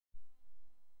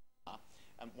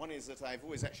One is that I've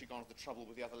always actually gone to the trouble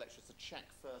with the other lecturers to check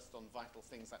first on vital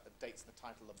things like the dates and the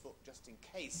title of the book, just in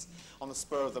case, on the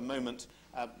spur of the moment,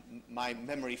 my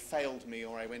memory failed me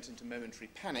or I went into momentary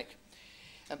panic.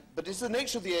 But it's the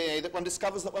nature of the AA that one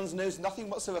discovers that one knows nothing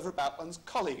whatsoever about one's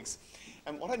colleagues.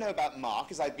 And what I know about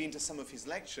Mark is I've been to some of his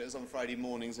lectures on Friday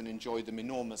mornings and enjoyed them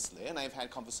enormously, and I've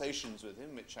had conversations with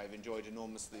him, which I've enjoyed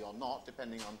enormously or not,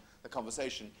 depending on the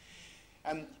conversation.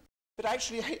 But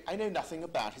actually, I know nothing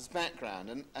about his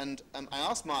background. And I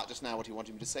asked Mark just now what he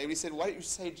wanted me to say. He said, why don't you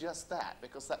say just that?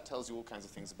 Because that tells you all kinds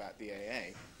of things about the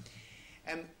AA.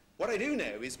 And what I do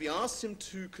know is we asked him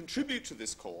to contribute to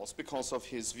this course because of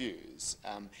his views,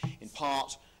 in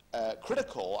part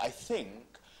critical, I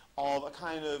think, of a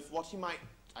kind of what he might,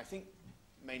 I think,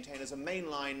 maintain as a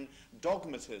mainline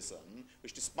dogmatism,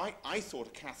 which despite, I thought,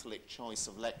 a Catholic choice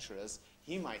of lecturers,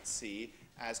 he might see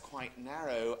as quite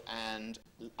narrow and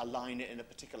align it in a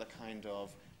particular kind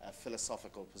of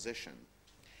philosophical position.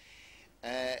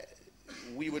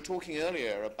 We were talking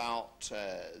earlier about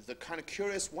the kind of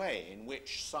curious way in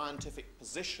which scientific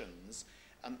positions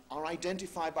are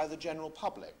identified by the general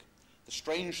public. The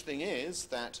strange thing is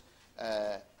that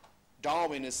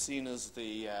Darwin is seen as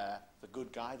the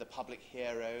good guy, the public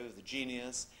hero, the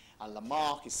genius, and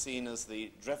Lamarck is seen as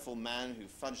the dreadful man who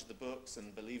fudged the books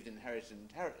and believed in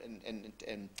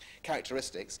inherent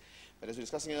characteristics. But as we were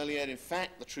discussing earlier, in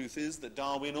fact, the truth is that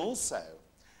Darwin also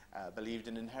believed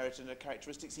in inherited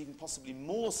characteristics, even possibly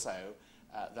more so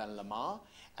than Lamarck.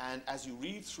 And as you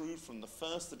read through from the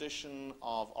first edition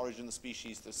of Origin of the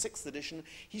Species to the sixth edition,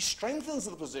 he strengthens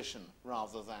the position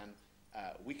rather than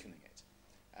weakening it.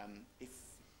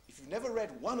 If you've never read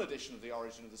one edition of the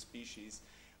Origin of the Species,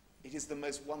 it is the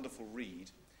most wonderful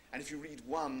read. And if you read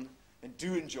one, then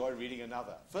do enjoy reading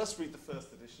another. First read the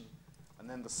first edition, and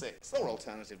then the sixth, or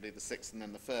alternatively the sixth and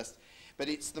then the first. But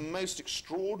it's the most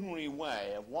extraordinary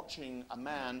way of watching a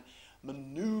man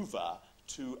maneuver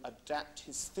to adapt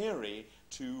his theory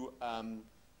to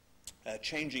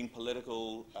changing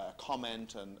political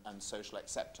comment and social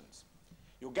acceptance.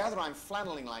 You'll gather I'm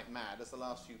flanneling like mad as the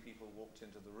last few people walked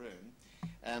into the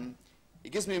room.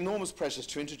 It gives me enormous pleasure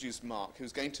to introduce Mark,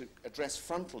 who's going to address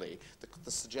frontally the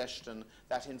suggestion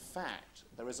that, in fact,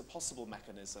 there is a possible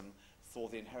mechanism for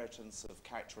the inheritance of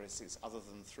characteristics other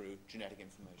than through genetic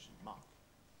information. Mark.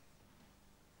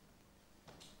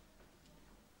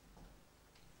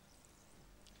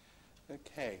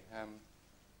 Okay.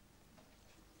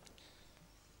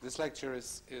 This lecture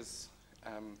is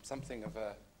something of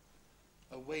a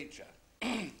wager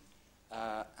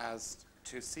as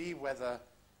to see whether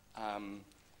an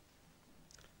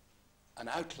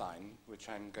outline, which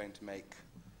I'm going to make,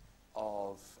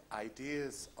 of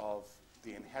ideas of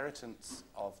the inheritance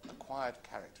of acquired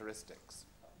characteristics,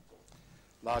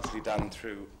 largely done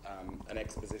through an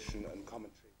exposition and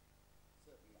commentary of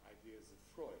certain ideas of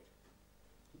Freud,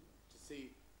 to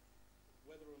see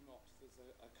whether or not there's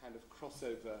a kind of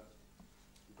crossover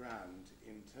ground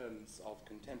in terms of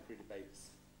contemporary debates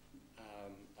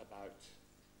about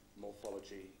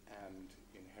morphology and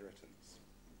inheritance.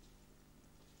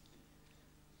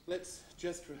 Let's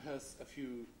just rehearse a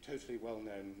few totally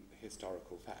well-known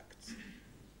historical facts.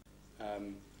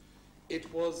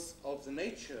 It was of the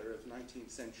nature of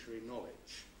 19th century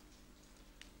knowledge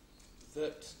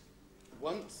that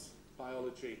once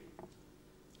biology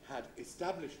had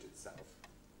established itself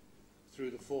through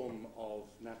the form of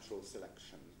natural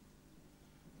selection,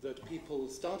 that people,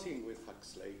 starting with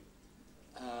Huxley,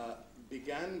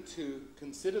 began to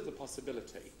consider the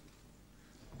possibility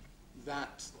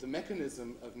that the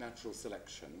mechanism of natural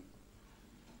selection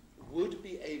would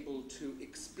be able to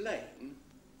explain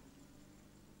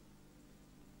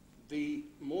the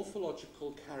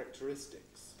morphological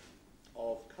characteristics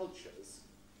of cultures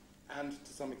and,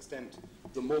 to some extent,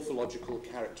 the morphological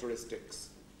characteristics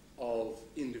of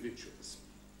individuals.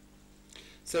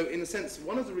 So, in a sense,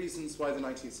 one of the reasons why the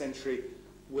 19th century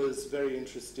was very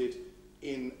interested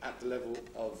in, at the level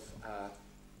of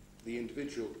the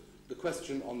individual, the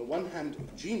question on the one hand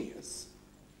of genius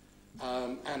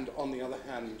and on the other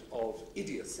hand of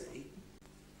idiocy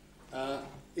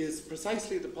is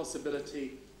precisely the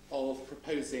possibility of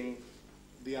proposing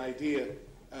the idea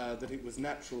that it was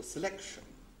natural selection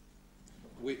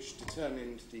which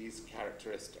determined these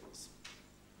characteristics.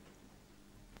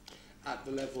 At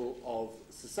the level of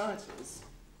societies,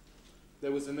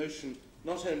 there was a notion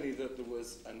not only that there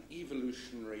was an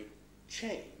evolutionary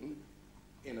chain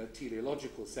in a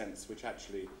teleological sense, which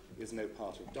actually is no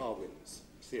part of Darwin's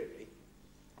theory,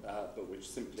 but which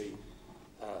simply,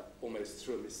 almost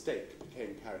through a mistake,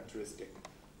 became characteristic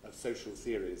of social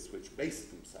theories which based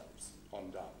themselves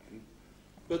on Darwin,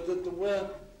 but that there were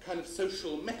kind of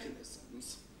social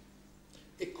mechanisms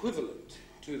equivalent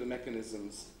to the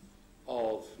mechanisms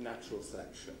of natural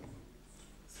selection,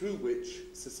 through which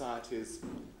societies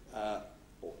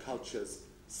or cultures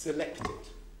selected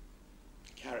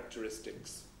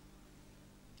characteristics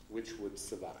which would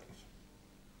survive.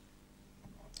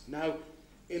 Now,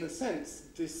 in a sense,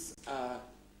 this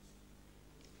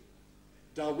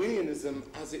Darwinianism,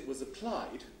 as it was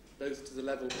applied, both to the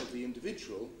level of the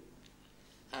individual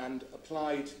and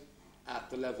applied at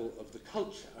the level of the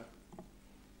culture,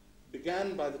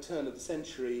 began by the turn of the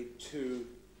century to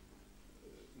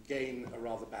gain a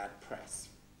rather bad press.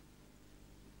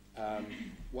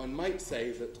 One might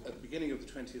say that at the beginning of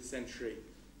the 20th century,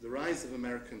 the rise of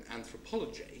American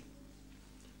anthropology,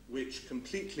 which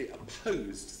completely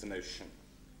opposed the notion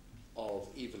of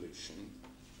evolution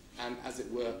and, as it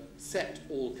were, set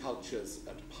all cultures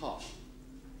at par,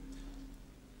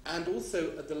 and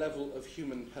also at the level of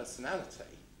human personality,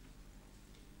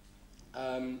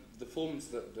 the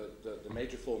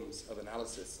major forms of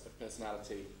analysis of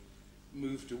personality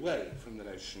moved away from the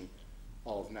notion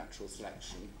of natural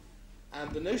selection,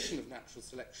 and the notion of natural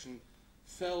selection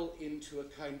fell into a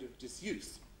kind of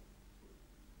disuse.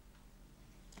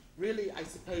 Really, I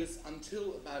suppose,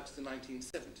 until about the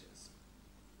 1970s,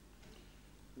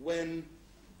 when,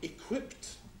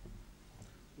 equipped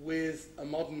with a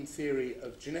modern theory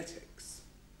of genetics,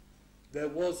 there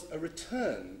was a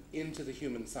return into the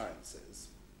human sciences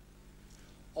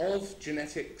of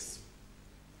genetics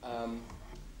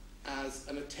as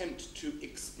an attempt to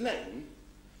explain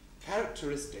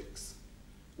characteristics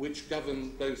which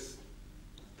govern both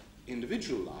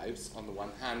individual lives on the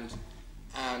one hand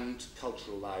and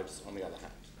cultural lives on the other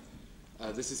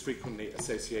hand. This is frequently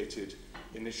associated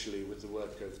initially with the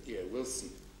work of E.O. Wilson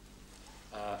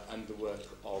and the work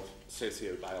of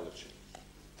sociobiology.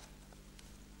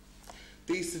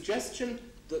 The suggestion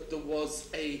that there was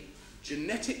a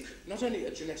genetic, not only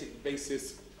a genetic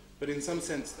basis, but in some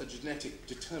sense a genetic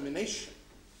determination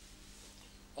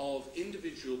of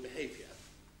individual behavior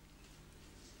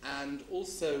and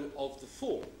also of the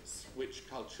forms which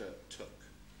culture took,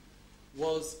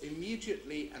 was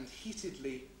immediately and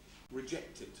heatedly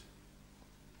rejected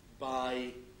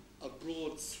by a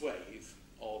broad swathe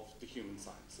of the human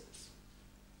sciences.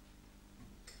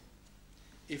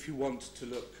 If you want to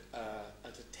look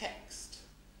at a text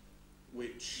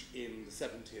which in the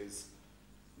 70s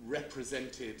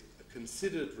represented a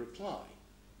considered reply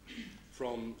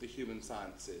from the human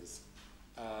sciences,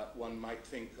 one might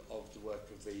think of the work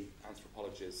of the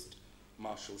anthropologist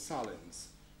Marshall Salins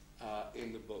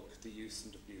in the book The Use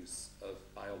and Abuse of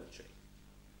Biology.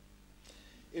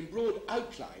 In broad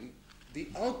outline, the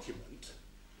argument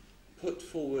put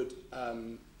forward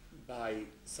by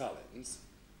Salins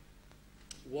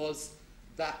was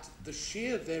that the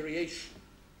sheer variation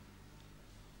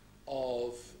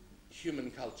of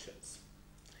human cultures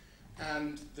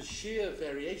and the sheer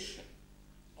variation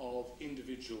of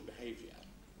individual behavior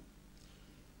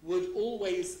would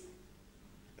always,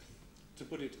 to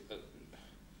put it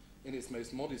in its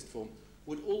most modest form,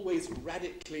 would always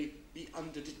radically be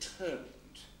underdetermined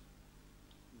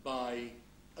by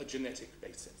a genetic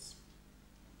basis.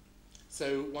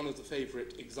 So one of the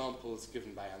favourite examples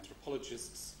given by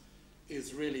anthropologists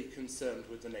is really concerned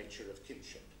with the nature of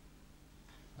kinship.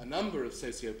 A number of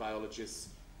sociobiologists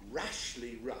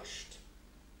rashly rushed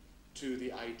to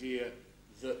the idea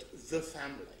that the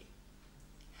family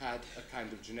had a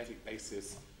kind of genetic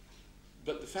basis,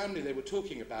 but the family they were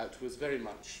talking about was very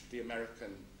much the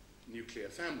American nuclear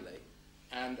family,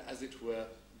 and as it were,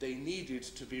 they needed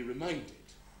to be reminded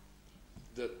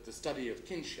that the study of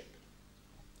kinship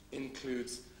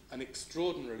includes an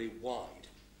extraordinarily wide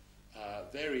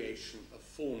variation of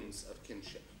forms of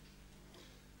kinship,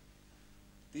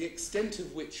 the extent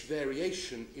of which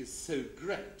variation is so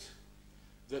great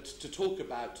that to talk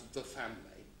about the family,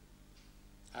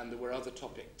 and there were other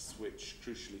topics which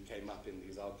crucially came up in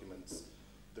these arguments,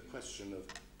 the question of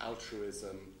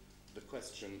altruism, the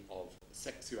question of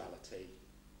sexuality,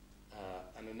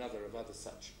 and another of other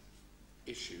such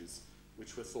issues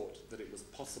which were thought that it was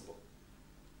possible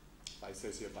by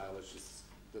sociobiologists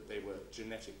that they were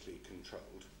genetically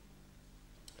controlled,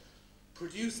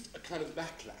 produced a kind of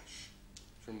backlash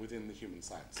from within the human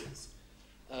sciences,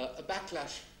 a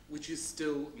backlash which is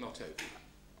still not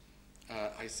over.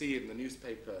 I see in the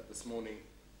newspaper this morning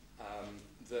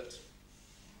that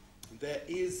there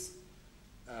is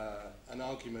an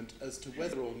argument as to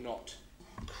whether or not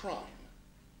crime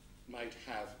might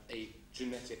have a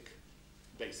genetic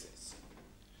basis.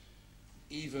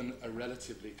 Even a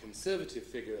relatively conservative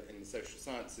figure in the social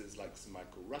sciences like Sir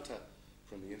Michael Rutter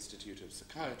from the Institute of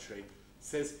Psychiatry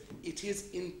says it is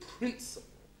in principle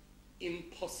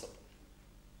impossible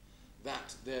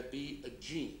that there be a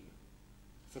gene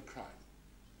for crime.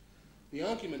 The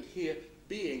argument here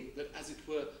being that, as it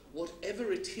were,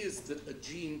 whatever it is that a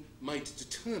gene might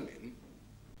determine,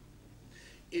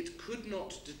 it could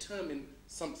not determine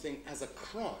something as a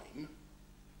crime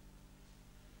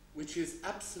which is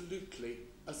absolutely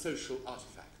a social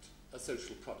artifact, a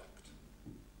social product.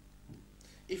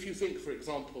 If you think, for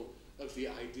example, of the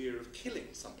idea of killing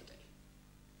somebody,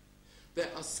 there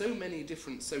are so many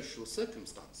different social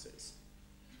circumstances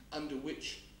under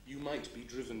which you might be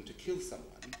driven to kill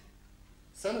someone,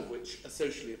 some of which are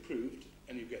socially approved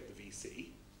and you get the VC,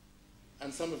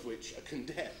 and some of which are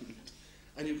condemned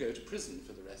and you go to prison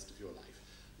for the rest of your life.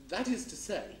 That is to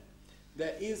say,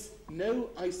 there is no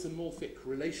isomorphic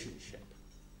relationship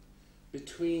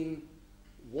between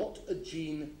what a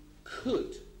gene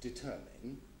could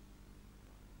determine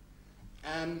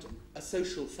and a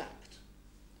social fact,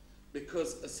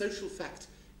 because a social fact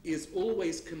is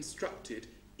always constructed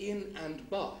in and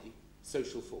by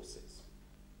social forces.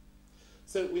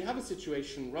 So we have a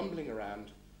situation rumbling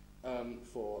around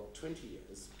for 20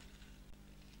 years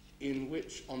in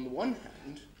which, on the one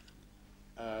hand,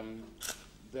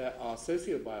 there are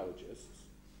sociobiologists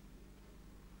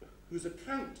whose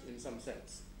account, in some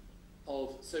sense,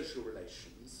 of social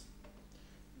relations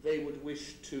they would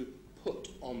wish to put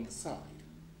on the side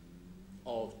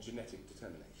of genetic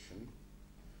determination,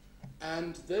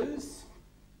 and those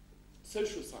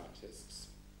social scientists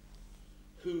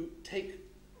who take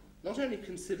not only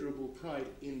considerable pride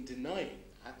in denying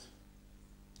that,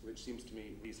 which seems to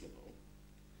me reasonable,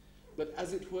 but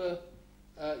as it were,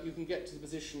 you can get to the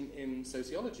position in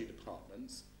sociology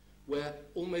departments where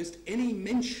almost any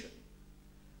mention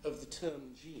of the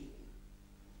term gene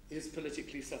is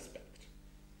politically suspect.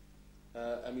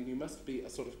 I mean, you must be a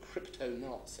sort of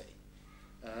crypto-Nazi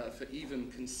for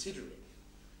even considering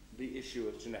the issue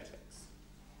of genetics.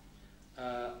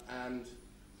 And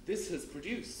this has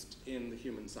produced in the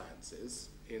human sciences,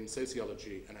 in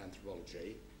sociology and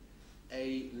anthropology,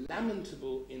 a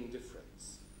lamentable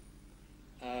indifference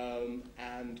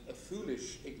and a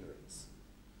foolish ignorance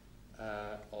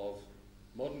of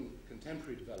modern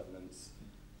contemporary developments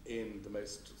in the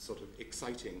most sort of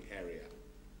exciting area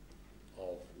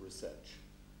of research.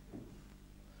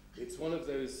 It's one of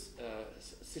those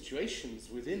situations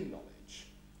within knowledge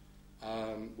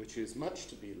which is much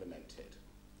to be lamented,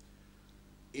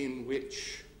 in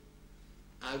which,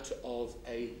 out of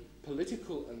a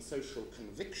political and social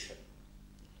conviction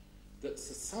that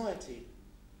society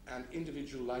and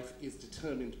individual life is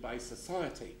determined by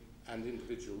society and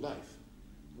individual life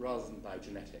rather than by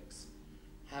genetics,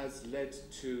 has led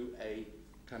to a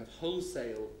kind of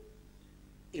wholesale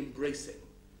embracing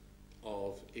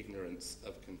of ignorance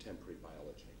of contemporary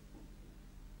biology.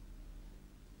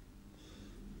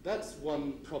 That's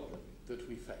one problem that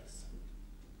we face.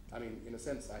 I mean, in a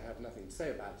sense, I have nothing to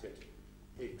say about it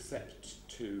except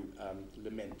to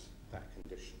lament that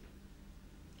condition.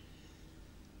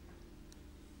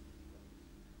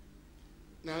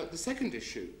 Now, the second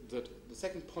issue, the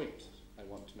second point I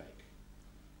want to make,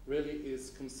 really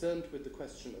is concerned with the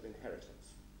question of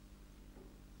inheritance.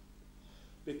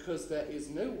 Because there is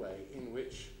no way in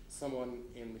which someone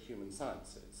in the human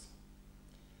sciences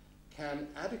can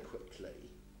adequately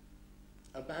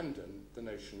abandon the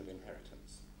notion of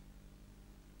inheritance.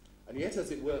 And yet,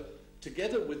 as it were,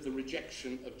 together with the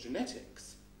rejection of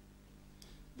genetics,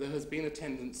 there has been a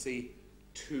tendency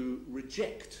to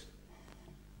reject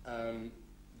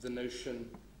the notion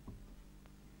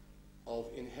of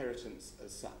inheritance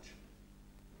as such.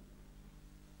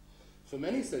 For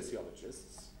many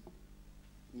sociologists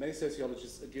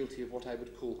are guilty of what I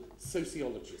would call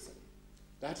sociologism.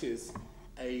 That is,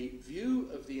 a view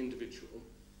of the individual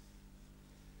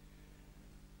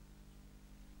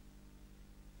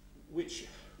which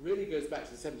really goes back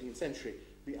to the 17th century,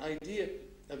 the idea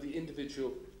of the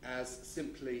individual as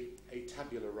simply a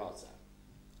tabula rasa,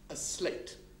 a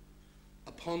slate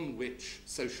upon which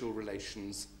social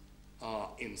relations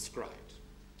are inscribed.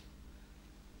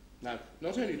 Now,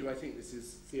 not only do I think this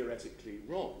is theoretically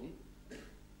wrong,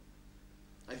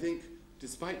 I think,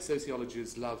 despite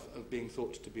sociology's love of being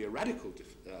thought to be a radical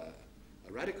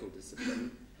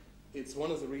discipline, it's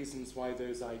one of the reasons why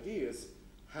those ideas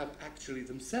have actually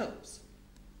themselves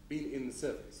been in the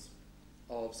service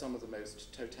of some of the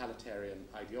most totalitarian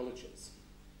ideologies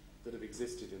that have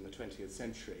existed in the 20th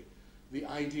century. The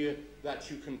idea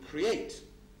that you can create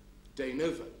de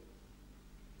novo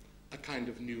a kind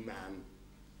of new man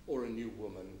or a new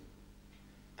woman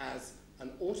as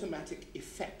an automatic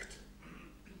effect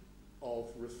of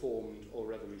reformed or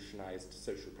revolutionized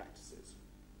social practices.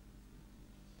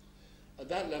 At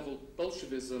that level,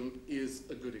 Bolshevism is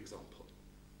a good example.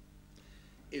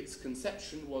 Its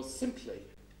conception was simply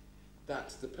that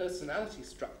the personality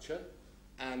structure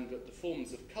and that the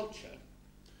forms of culture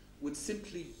would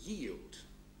simply yield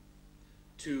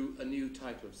to a new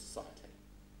type of society.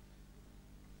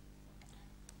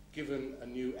 Given a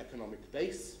new economic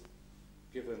base,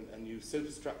 given a new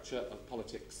superstructure of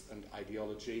politics and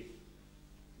ideology,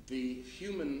 the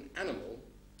human animal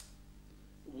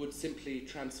would simply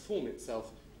transform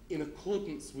itself in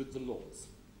accordance with the laws.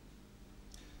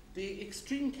 The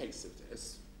extreme case of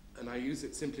this, and I use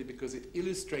it simply because it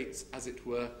illustrates, as it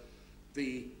were,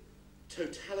 the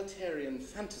totalitarian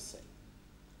fantasy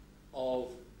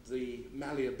of the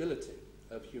malleability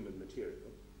of human material,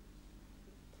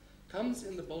 comes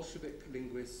in the Bolshevik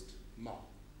linguist Ma.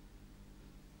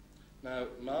 Now,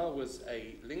 Ma was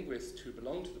a linguist who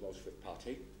belonged to the Bolshevik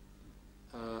Party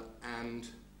and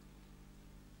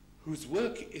whose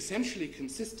work essentially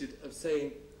consisted of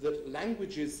saying that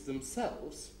languages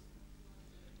themselves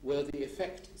were the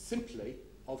effect simply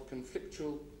of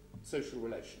conflictual social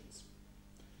relations.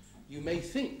 You may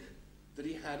think that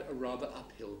he had a rather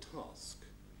uphill task.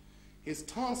 His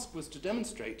task was to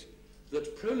demonstrate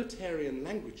that proletarian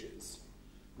languages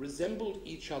resembled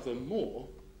each other more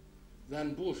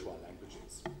than bourgeois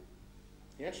languages.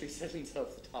 He actually set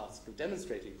himself the task of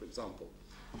demonstrating, for example,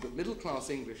 that middle-class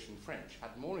English and French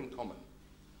had more in common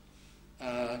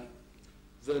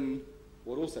than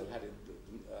what also had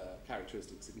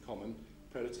characteristics in common,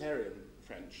 proletarian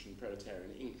French and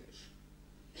proletarian English.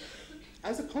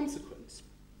 As a consequence,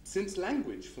 since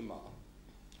language for Ma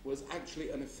was actually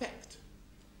an effect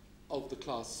of the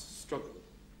class struggle,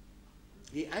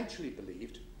 he actually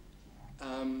believed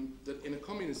that in a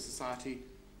communist society,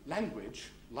 language,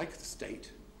 like the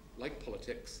state, like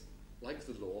politics, like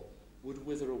the law, would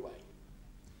wither away.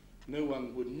 No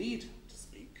one would need to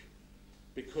speak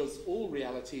because all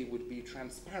reality would be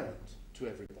transparent to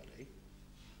everybody,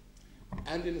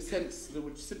 and in a sense there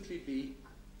would simply be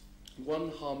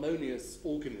one harmonious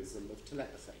organism of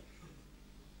telepathy.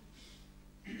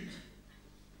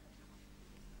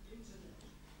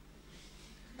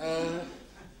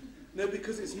 No,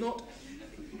 because it's not,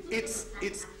 it's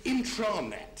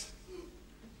intranet.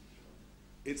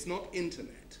 It's not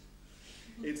internet.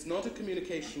 It's not a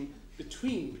communication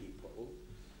between people.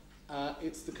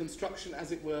 It's the construction,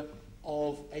 as it were,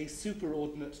 of a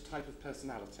superordinate type of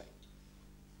personality.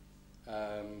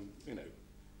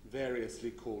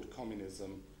 Variously called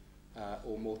communism,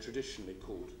 or more traditionally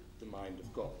called the mind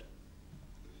of God.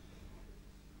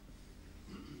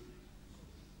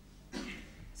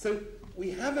 So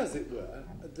we have, as it were,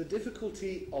 the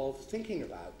difficulty of thinking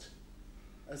about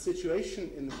a situation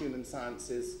in the human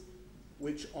sciences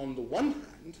which, on the one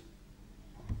hand,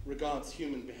 regards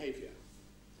human behavior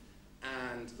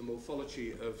and the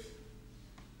morphology of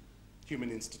human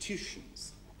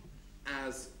institutions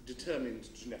as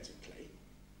determined genetically,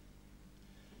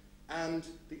 and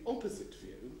the opposite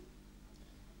view,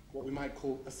 what we might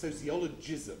call a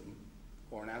sociologism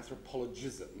or an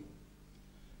anthropologism,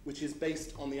 which is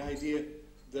based on the idea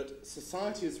that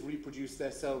societies reproduce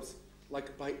themselves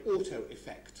like by auto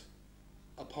effect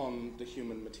upon the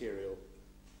human material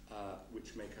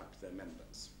which make up their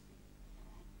members.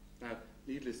 Now,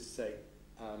 needless to say,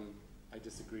 I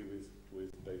disagree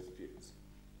with both views.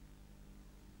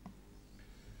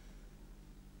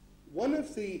 One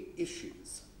of the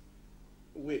issues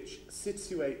which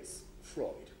situates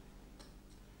Freud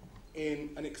in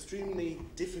an extremely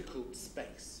difficult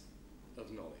space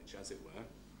of knowledge, as it were,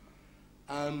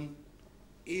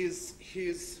 is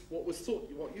his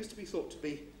what used to be thought to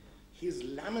be his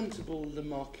lamentable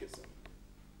Lamarckism,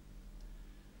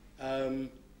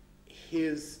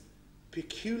 his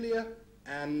peculiar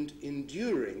and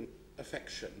enduring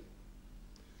affection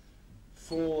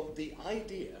for the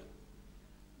idea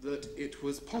that it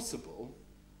was possible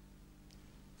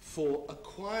for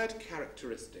acquired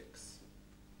characteristics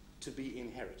to be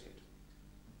inherited.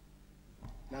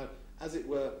 Now, as it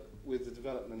were, with the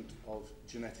development of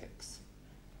genetics,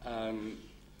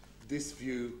 this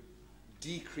view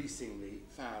decreasingly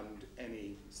found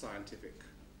any scientific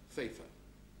favour.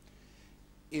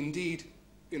 Indeed,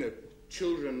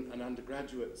 children and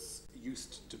undergraduates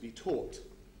used to be taught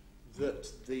that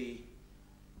the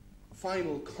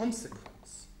final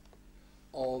consequence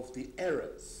of the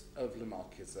errors of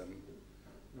Lamarckism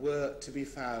were to be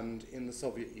found in the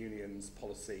Soviet Union's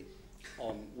policy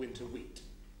on winter wheat.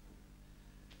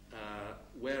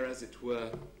 Whereas it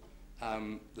were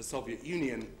the Soviet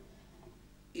Union,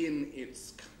 in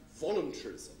its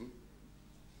voluntarism,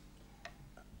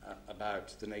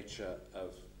 about the nature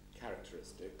of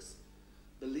characteristics,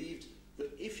 believed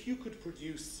that if you could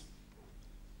produce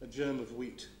a germ of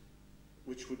wheat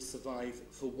which would survive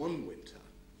for one winter,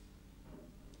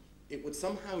 it would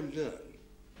somehow learn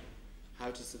how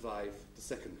to survive the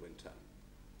second winter.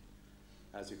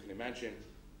 As you can imagine,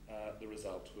 the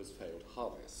result was failed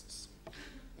harvests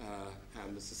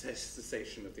and the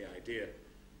cessation of the idea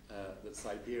that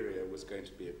Siberia was going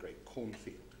to be a great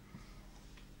cornfield.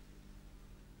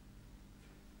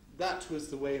 That was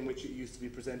the way in which it used to be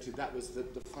presented. That was the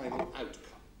final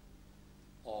outcome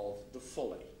of the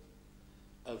folly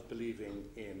of believing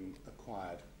in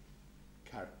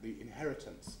the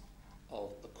inheritance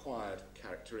of acquired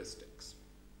characteristics.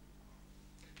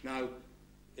 Now,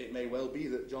 it may well be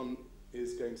that John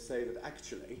is going to say that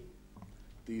actually,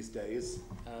 these days,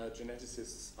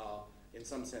 geneticists are, in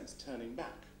some sense, turning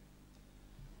back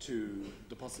to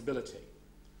the possibility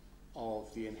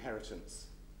of the inheritance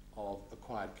of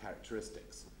acquired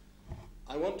characteristics.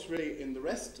 I want really, in the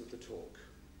rest of the talk,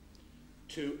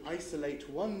 to isolate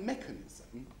one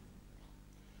mechanism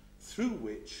through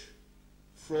which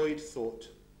Freud thought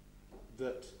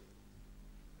that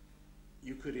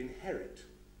you could inherit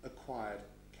acquired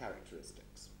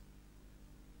characteristics.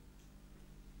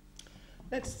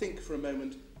 Let's think for a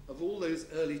moment of all those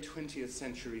early 20th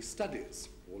century studies,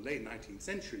 or late 19th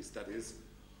century studies,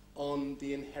 on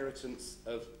the inheritance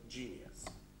of genius.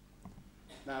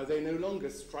 Now, they no longer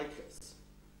strike us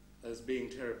as being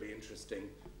terribly interesting,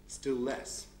 still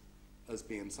less as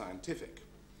being scientific.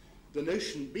 The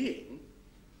notion being,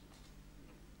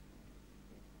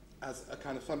 as a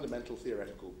kind of fundamental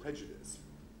theoretical prejudice,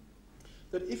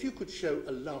 that if you could show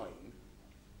a line,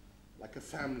 like a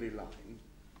family line,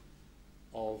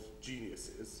 of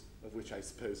geniuses, of which I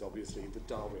suppose obviously the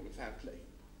Darwin family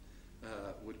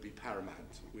would be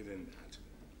paramount within that,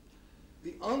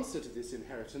 the answer to this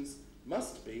inheritance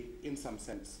must be, in some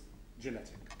sense,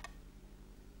 genetic.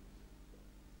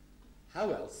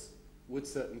 How else would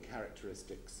certain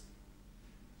characteristics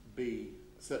be,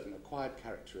 certain acquired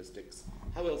characteristics,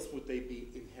 how else would they be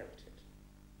inherited?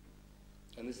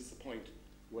 And this is the point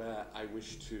where I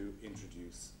wish to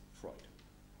introduce Freud.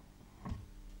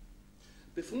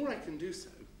 Before I can do so,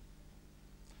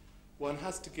 one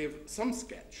has to give some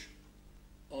sketch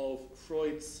of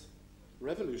Freud's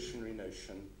revolutionary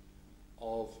notion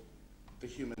of the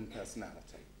human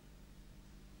personality.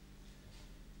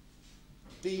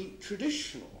 The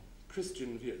traditional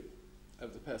Christian view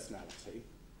of the personality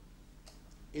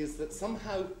is that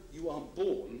somehow you are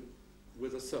born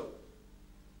with a soul.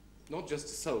 Not just a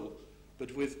soul,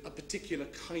 but with a particular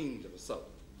kind of a soul.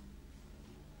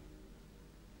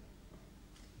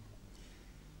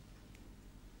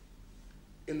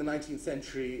 In the 19th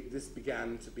century, this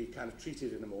began to be kind of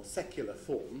treated in a more secular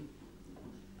form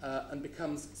and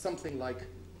becomes something like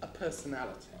a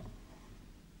personality.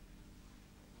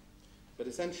 But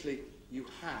essentially, you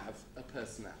have a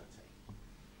personality.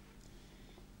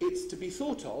 It's to be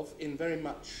thought of in very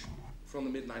much, from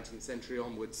the mid-19th century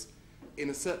onwards,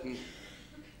 in a certain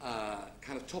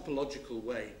kind of topological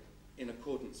way in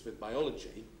accordance with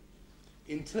biology,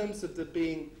 in terms of there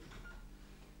being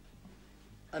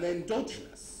an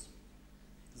endogenous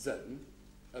zone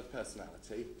of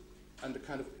personality and a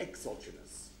kind of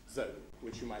exogenous zone,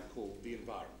 which you might call the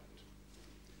environment.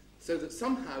 So that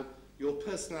somehow your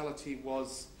personality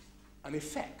was an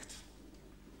effect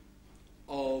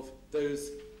of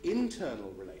those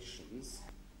internal relations,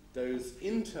 those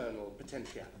internal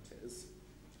potentialities,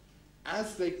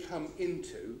 as they come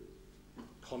into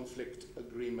conflict,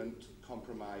 agreement,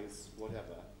 compromise,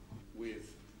 whatever,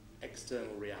 with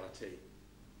external reality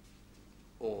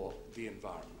or the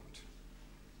environment.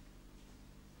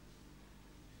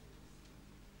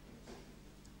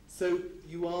 So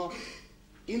you are,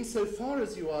 insofar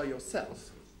as you are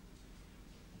yourself,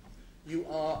 you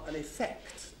are an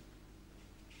effect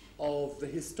of the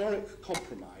historic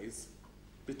compromise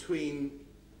between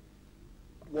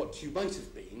what you might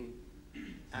have been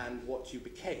and what you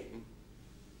became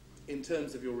in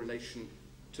terms of your relation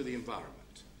to the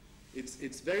environment.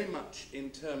 It's very much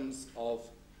in terms of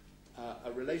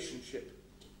a relationship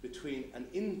between an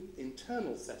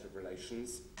internal set of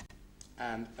relations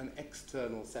and an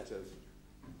external set of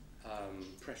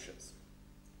pressures.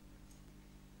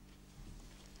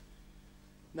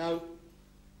 Now,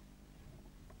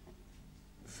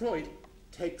 Freud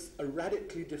takes a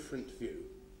radically different view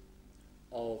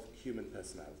of human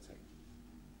personality.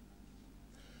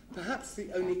 Perhaps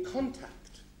the only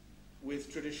contact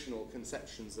with traditional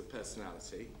conceptions of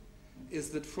personality is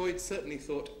that Freud certainly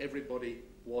thought everybody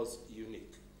was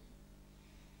unique.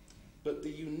 But the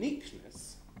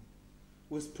uniqueness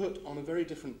was put on a very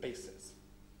different basis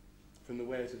from the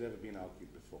way it had ever been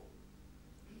argued before.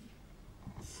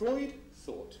 Freud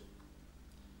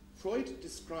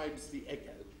describes the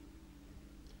ego,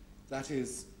 that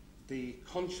is, the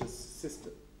conscious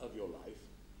system of your life,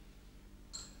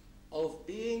 of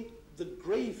being the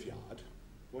graveyard,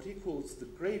 what he calls the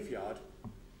graveyard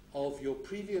of your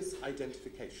previous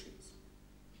identifications.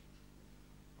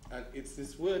 And it's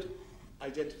this word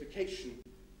identification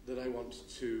that I want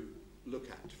to look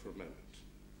at for a moment.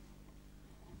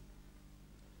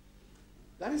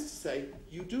 That is to say,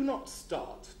 you do not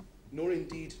start, nor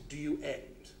indeed do you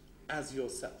end, as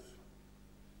yourself.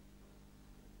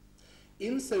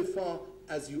 Insofar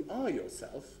as you are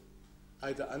yourself,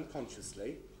 either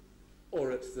unconsciously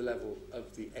or at the level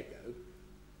of the ego,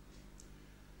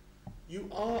 you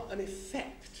are an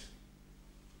effect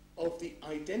of the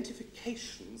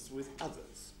identifications with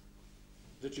others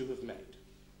that you have made.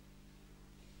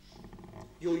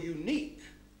 You're unique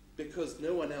because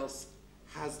no one else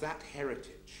has that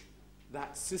heritage,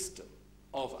 that system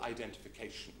of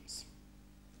identifications.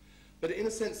 But in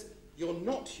a sense, you're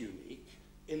not unique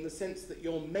in the sense that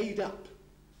you're made up.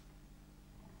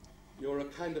 You're a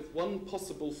kind of one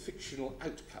possible fictional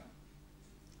outcome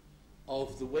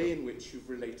of the way in which you've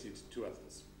related to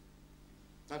others.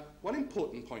 Now, one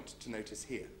important point to notice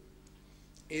here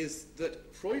is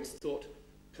that Freud's thought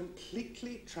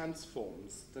completely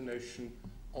transforms the notion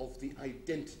of the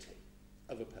identity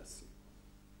of a person.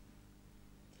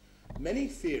 Many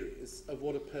theories of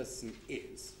what a person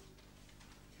is,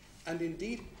 and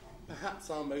indeed perhaps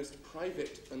our most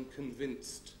private and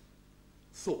convinced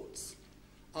thoughts,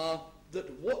 are that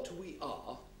what we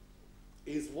are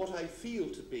is what I feel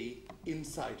to be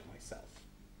inside myself.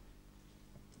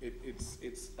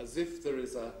 It's as if there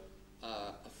is a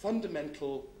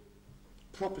fundamental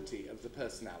property of the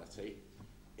personality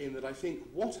in that I think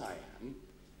what I am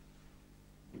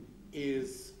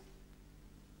is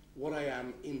what I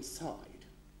am inside.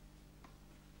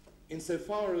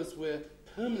 Insofar as we're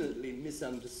permanently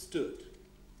misunderstood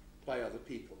by other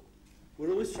people,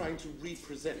 we're always trying to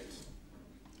represent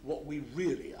what we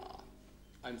really are.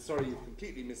 I'm sorry, you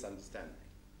completely misunderstand me.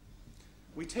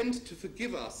 We tend to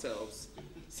forgive ourselves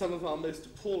some of our most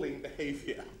appalling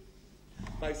behavior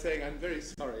by saying, I'm very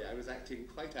sorry, I was acting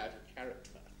quite out of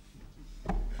character.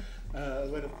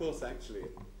 When of course, actually,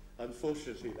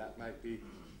 unfortunately, that might be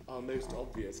our most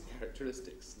obvious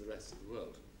characteristics to the rest of the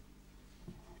world.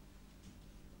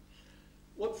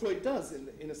 What Freud does,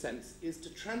 in a sense, is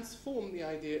to transform the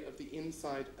idea of the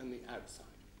inside and the outside,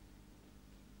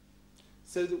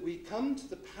 so that we come to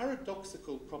the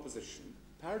paradoxical proposition,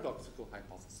 paradoxical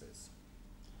hypothesis,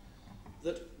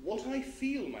 that what I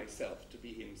feel myself to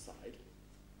be inside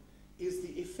is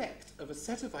the effect of a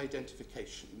set of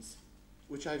identifications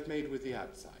which I've made with the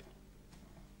outside.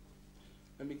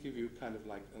 Let me give you kind of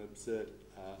like an absurd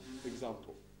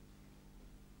example.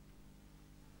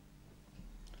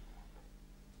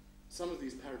 Some of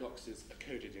these paradoxes are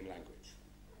coded in language.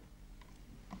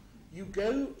 You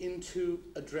go into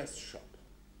a dress shop.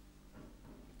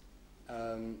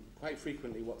 Quite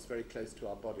frequently, what's very close to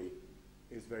our body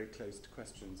is very close to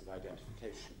questions of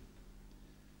identification.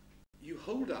 You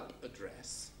hold up a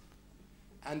dress,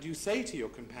 and you say to your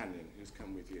companion who's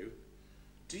come with you,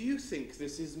 do you think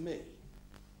this is me?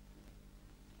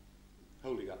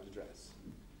 Holding up the dress.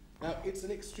 Now, it's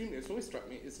always struck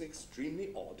me, it's an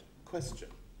extremely odd question.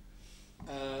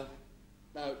 Now,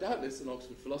 doubtless an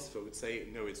Oxford philosopher would say,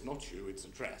 no, it's not you, it's a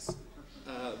dress.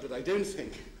 But I don't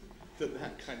think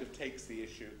that kind of takes the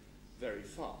issue very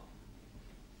far.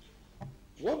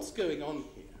 What's going on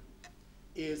here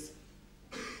is,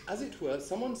 as it were,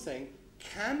 someone saying,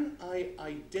 can I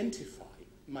identify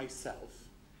myself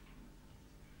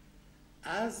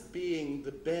as being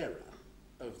the bearer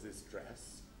of this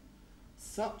dress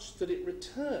such that it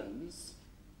returns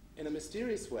in a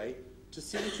mysterious way to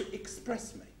seem to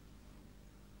express me?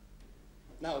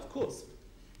 Now, of course,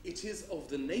 it is of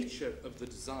the nature of the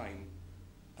design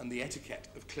and the etiquette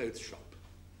of clothes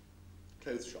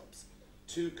shops,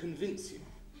 to convince you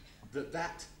that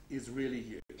that is really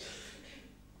you.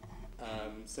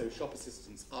 So shop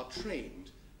assistants are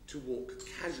trained to walk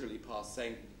casually past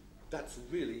saying, that's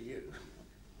really you.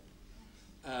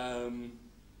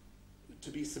 To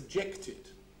be subjected,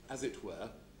 as it were,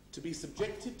 to be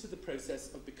subjected to the process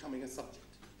of becoming a subject,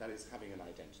 that is, having an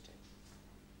identity.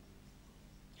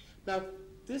 Now,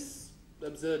 this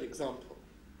absurd example,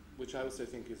 which I also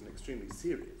think is an extremely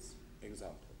serious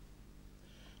example,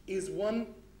 is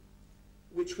one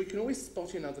which we can always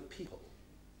spot in other people,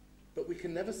 but we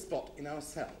can never spot in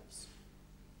ourselves.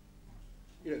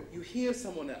 You know, you hear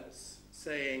someone else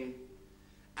saying,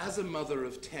 as a mother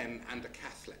of 10 and a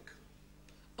Catholic,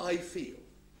 I feel.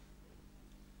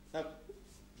 Now,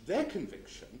 their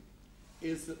conviction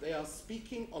is that they are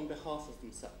speaking on behalf of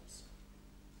themselves.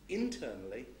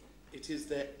 Internally, it is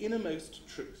their innermost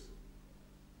truth.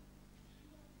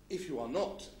 If you are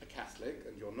not a Catholic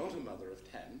and you're not a mother of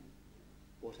 10,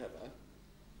 whatever,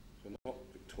 you're not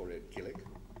Victoria Gillick,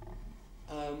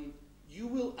 you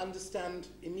will understand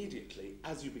immediately,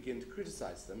 as you begin to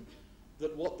criticize them,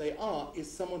 that what they are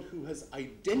is someone who has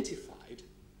identified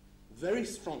very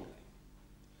strongly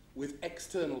with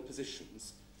external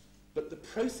positions, but the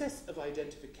process of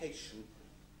identification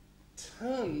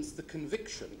turns the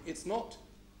conviction. It's not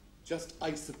just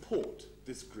I support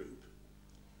this group,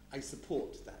 I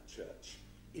support that church.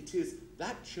 It is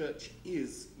that church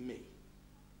is me.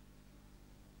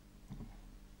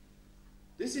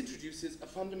 This introduces a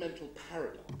fundamental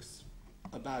paradox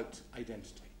about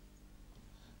identity.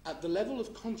 At the level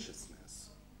of consciousness,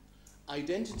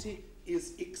 identity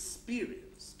is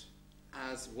experienced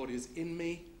as what is in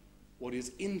me, what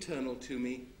is internal to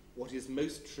me, what is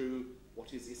most true,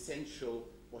 what is essential,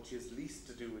 what is least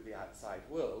to do with the outside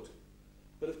world,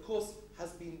 but of course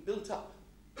has been built up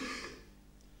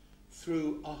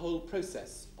through a whole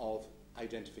process of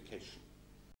identification.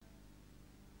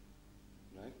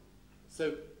 Right?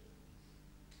 So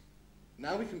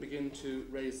now we can begin to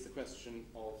raise the question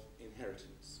of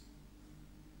inheritance.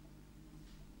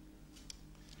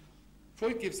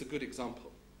 Freud gives a good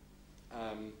example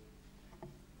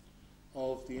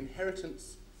of the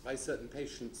inheritance by certain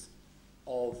patients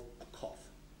of a cough.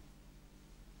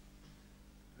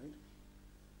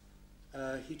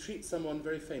 Right? He treats someone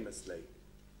very famously,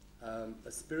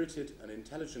 a spirited and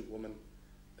intelligent woman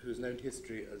who's known to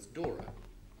history as Dora,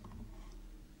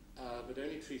 but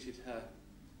only treated her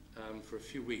for a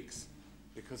few weeks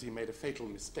because he made a fatal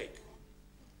mistake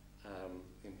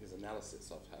in his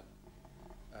analysis of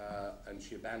her, and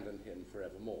she abandoned him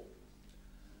forevermore.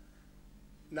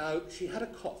 Now, she had a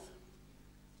cough,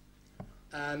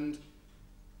 and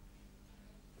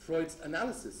Freud's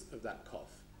analysis of that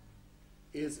cough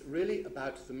is really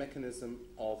about the mechanism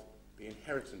of the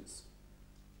inheritance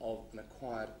of an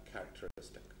acquired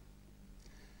characteristic.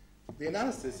 The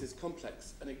analysis is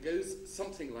complex, and it goes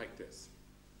something like this.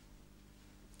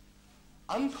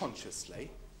 Unconsciously,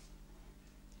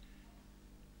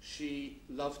 she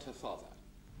loved her father.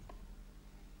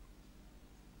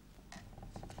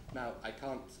 Now, I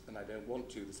can't, and I don't want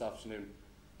to this afternoon,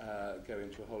 go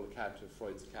into a whole account of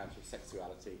Freud's account of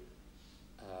sexuality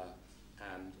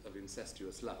and of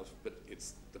incestuous love, but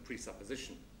it's the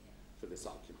presupposition for this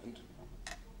argument.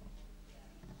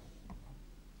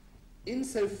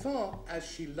 Insofar as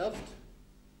she loved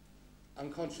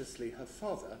unconsciously her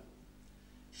father,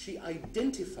 she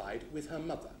identified with her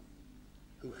mother,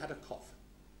 who had a cough.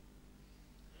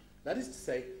 That is to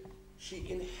say, she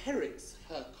inherits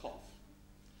her cough,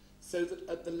 so that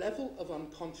at the level of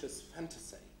unconscious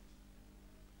fantasy,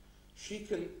 she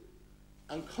can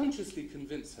unconsciously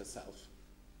convince herself,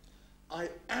 I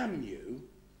am you,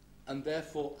 and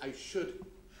therefore I should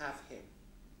have him.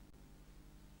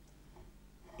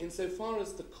 Insofar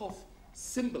as the cough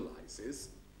symbolizes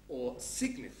or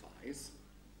signifies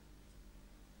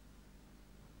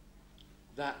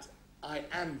that I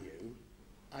am you,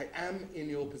 I am in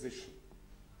your position.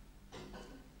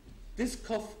 This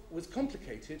cough was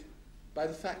complicated by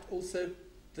the fact also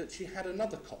that she had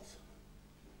another cough.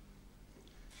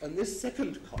 And this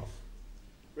second cough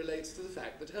relates to the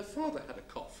fact that her father had a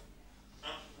cough.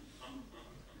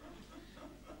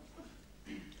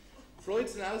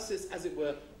 Freud's analysis, as it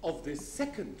were, of this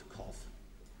second cough,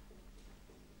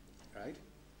 right,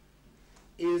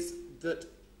 is that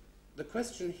the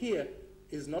question here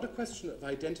is not a question of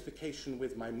identification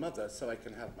with my mother so I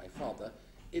can have my father,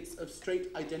 it's of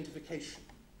straight identification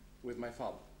with my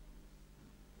father.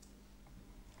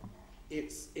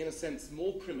 It's, in a sense,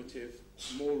 more primitive,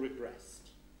 more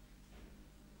regressed.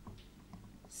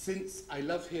 Since I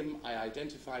love him, I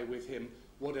identify with him,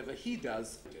 whatever he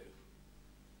does, I do.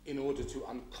 In order to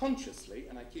unconsciously,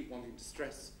 and I keep wanting to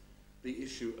stress the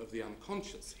issue of the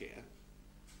unconscious here,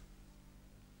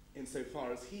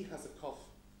 insofar as he has a cough,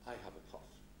 I have a cough.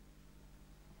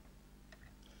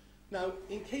 Now,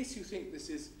 in case you think this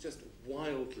is just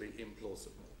wildly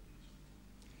implausible,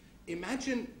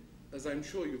 imagine, as I'm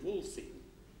sure you've all seen,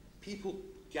 people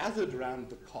gathered around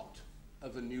the cot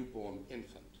of a newborn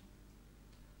infant.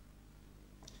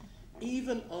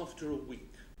 Even after a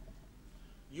week,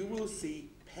 you will see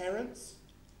parents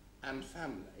and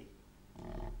family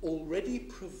already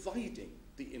providing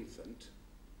the infant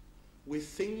with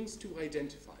things to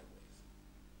identify with.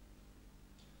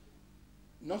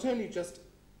 Not only just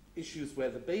issues where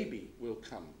the baby will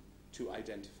come to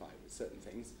identify with certain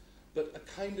things, but a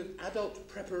kind of adult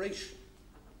preparation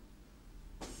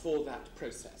for that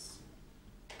process.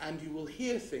 And you will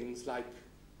hear things like,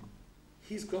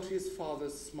 he's got his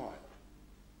father's smile.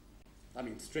 I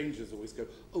mean, strangers always go,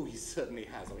 oh, he certainly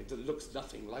has. I mean, it looks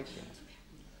nothing like it.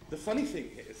 The funny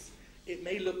thing is, it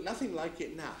may look nothing like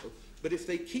it now, but if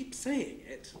they keep saying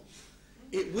it,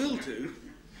 it will do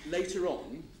later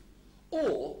on,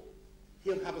 or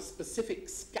he'll have a specific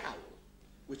scowl,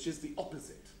 which is the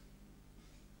opposite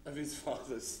of his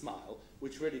father's smile,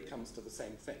 which really comes to the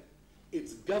same thing.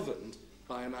 It's governed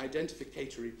by an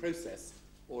identificatory process,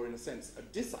 or in a sense, a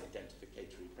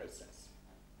disidentificatory process,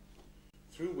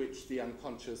 through which the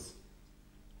unconscious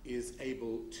is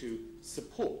able to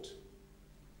support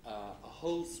a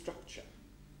whole structure,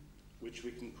 which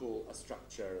we can call a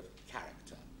structure of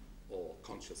character, or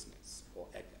consciousness, or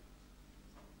ego.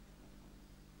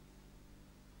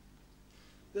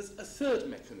 There's a third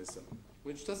mechanism,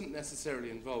 which doesn't necessarily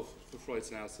involve, for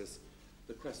Freud's analysis,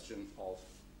 the question of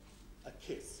a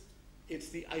kiss. It's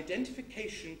the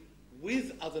identification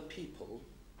with other people.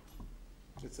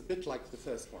 It's a bit like the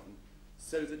first one,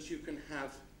 so that you can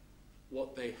have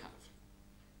what they have.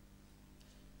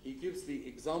 He gives the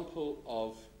example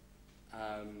of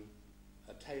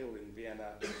a tale in Vienna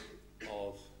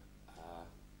of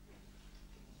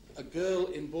a girl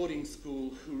in boarding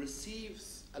school who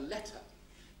receives a letter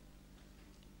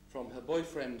from her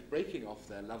boyfriend breaking off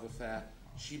their love affair.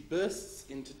 She bursts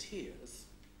into tears,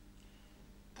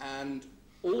 and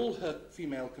all her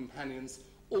female companions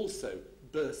also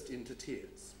burst into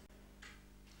tears.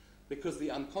 Because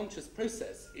the unconscious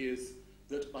process is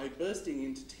that by bursting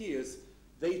into tears,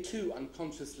 they too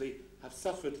unconsciously have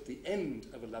suffered the end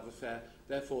of a love affair,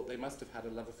 therefore they must have had a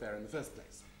love affair in the first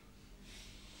place.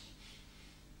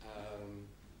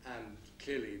 And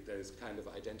clearly those kind of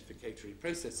identificatory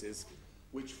processes,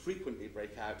 which frequently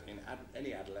break out in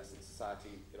any adolescent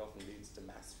society, it often leads to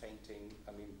mass fainting,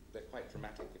 I mean, they're quite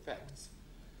dramatic effects,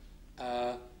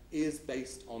 is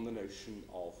based on the notion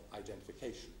of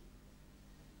identification.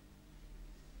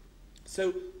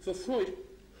 So for Freud,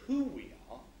 who we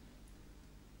are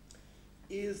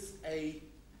is an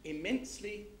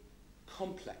immensely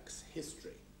complex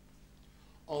history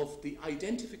of the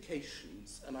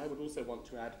identifications, and I would also want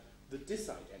to add the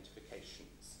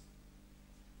disidentifications,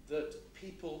 that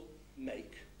people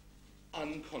make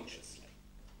unconsciously.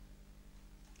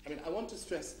 I mean, I want to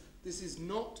stress this is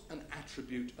not an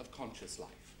attribute of conscious life.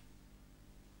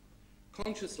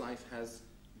 Conscious life has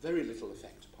very little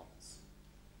effect upon us.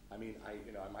 I mean,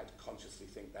 I might consciously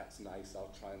think that's nice,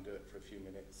 I'll try and do it for a few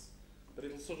minutes, but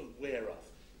it'll sort of wear off.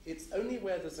 It's only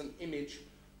where there's an image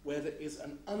where there is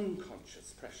an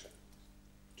unconscious pressure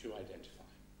to identify.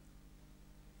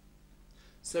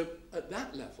 So at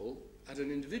that level, at an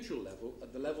individual level,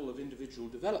 at the level of individual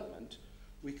development,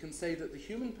 we can say that the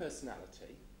human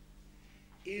personality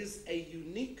is a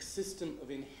unique system of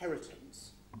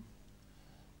inheritance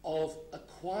of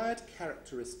acquired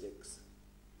characteristics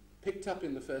picked up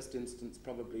in the first instance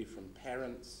probably from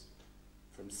parents,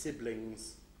 from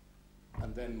siblings,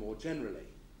 and then more generally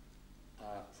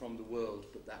from the world,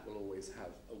 but that will always have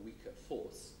a weaker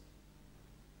force.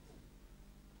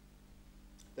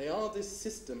 They are this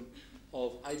system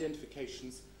of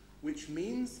identifications, which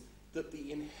means that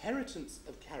the inheritance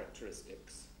of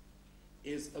characteristics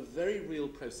is a very real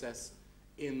process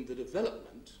in the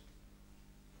development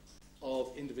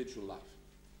of individual life.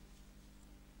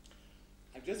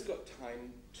 I've just got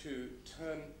time to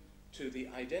turn to the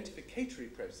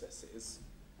identificatory processes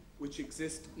which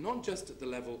exist not just at the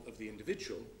level of the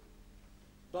individual,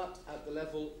 but at the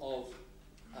level of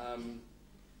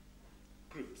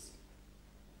groups.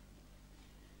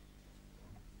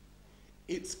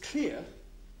 It's clear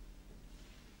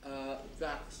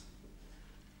that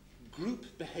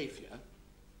group behavior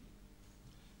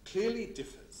clearly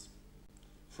differs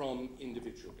from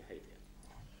individual behavior.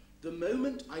 The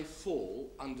moment I fall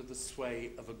under the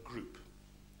sway of a group,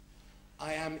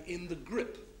 I am in the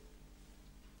grip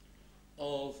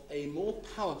of a more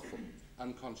powerful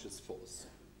unconscious force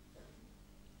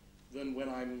than when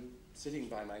I'm sitting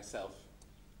by myself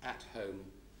at home,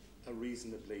 a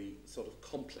reasonably sort of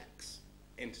complex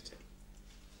entity.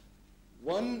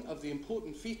 One of the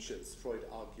important features, Freud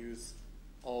argues,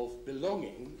 of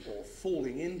belonging or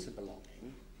falling into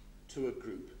belonging to a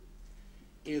group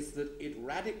is that it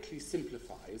radically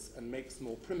simplifies and makes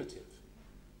more primitive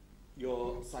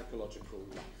your psychological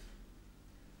life.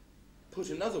 Put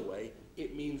another way,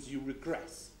 it means you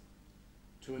regress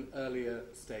to an earlier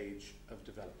stage of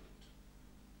development.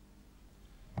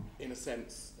 In a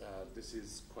sense, this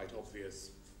is quite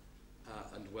obvious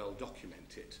and well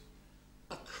documented,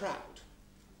 a crowd.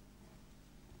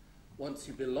 Once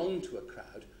you belong to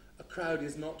a crowd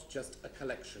is not just a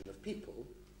collection of people.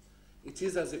 It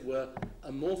is, as it were,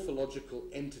 a morphological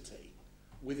entity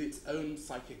with its own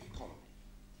psychic economy.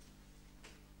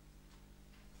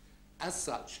 As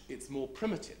such, it's more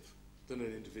primitive than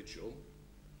an individual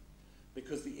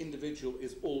because the individual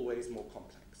is always more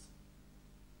complex.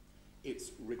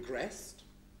 It's regressed,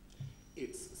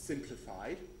 it's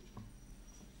simplified,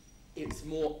 it's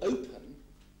more open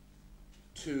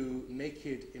to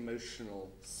naked emotional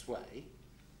sway,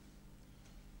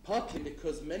 partly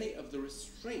because many of the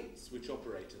restraints which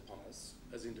operate upon us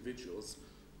as individuals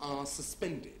are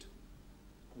suspended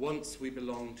once we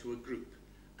belong to a group.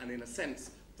 And in a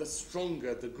sense, the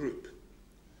stronger the group,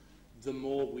 the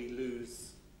more we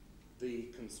lose the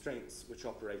constraints which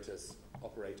operate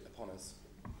upon us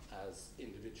as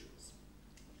individuals.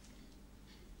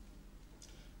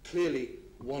 Clearly,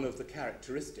 one of the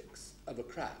characteristics of a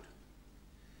crowd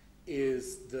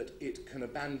is that it can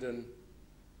abandon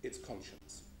its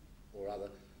conscience, or rather,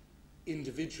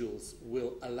 individuals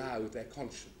will allow their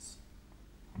conscience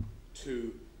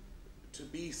to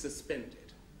be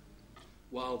suspended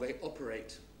while they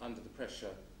operate under the pressure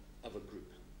of a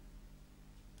group.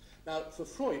 Now, for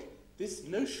Freud, this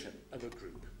notion of a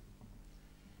group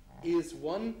is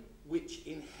one which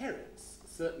inherits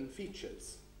certain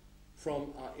features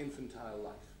from our infantile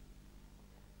life.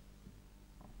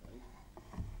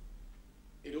 Right?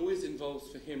 It always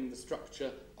involves for him the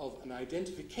structure of an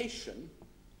identification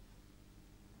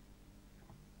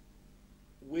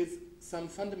with some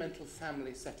fundamental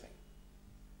family setting.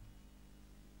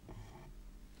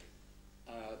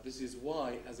 This is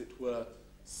why, as it were,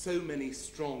 so many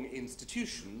strong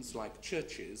institutions like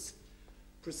churches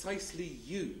precisely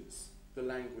use the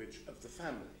language of the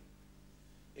family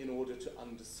in order to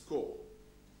underscore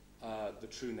the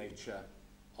true nature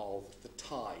of the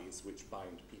ties which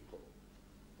bind people.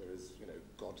 There is,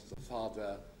 God the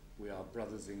Father, we are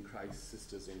brothers in Christ,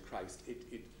 sisters in Christ.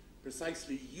 It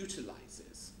precisely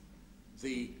utilizes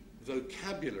the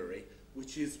vocabulary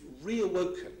which is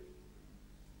reawoken.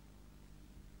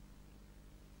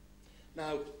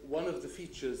 Now, one of the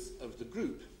features of the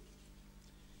group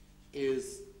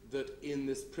is that in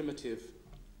this primitive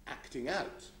acting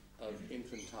out of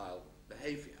infantile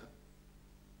behavior,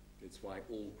 it's why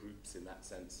all groups in that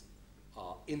sense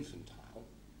are infantile,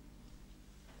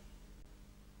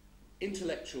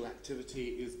 intellectual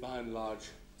activity is by and large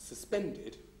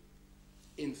suspended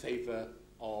in favor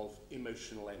of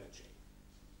emotional energy.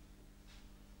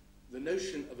 The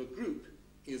notion of a group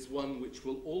is one which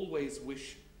will always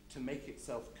wish to make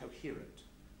itself coherent,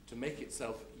 to make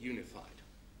itself unified.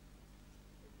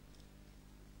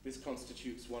 This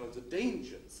constitutes one of the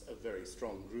dangers of very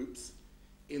strong groups,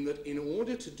 in that in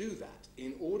order to do that,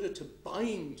 in order to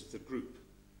bind the group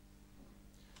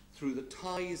through the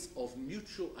ties of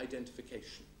mutual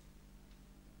identification,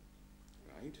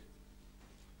 right?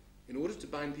 In order to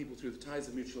bind people through the ties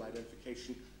of mutual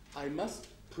identification, I must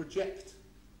project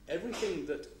everything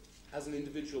that, as an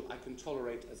individual, I can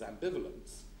tolerate as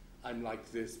ambivalence. I'm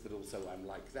like this, but also I'm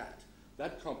like that.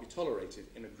 That can't be tolerated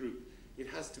in a group. It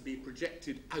has to be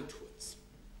projected outwards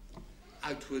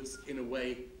in a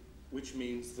way which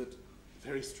means that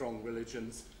very strong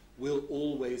religions will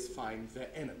always find their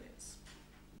enemies.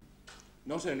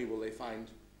 Not only will they find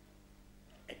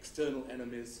external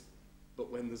enemies,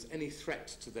 but when there's any threat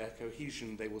to their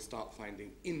cohesion, they will start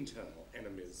finding internal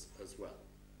enemies as well.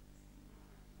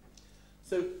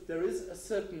 So there is a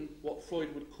certain, what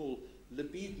Freud would call,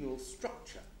 libidinal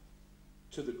structure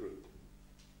to the group,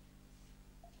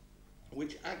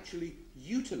 which actually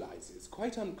utilizes,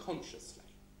 quite unconsciously,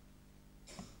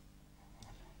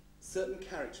 certain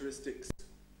characteristics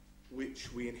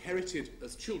which we inherited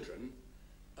as children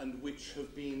and which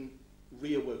have been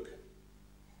reawoken.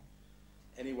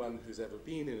 Anyone who's ever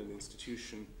been in an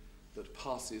institution that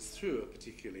passes through a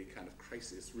particularly kind of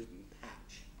crisis-ridden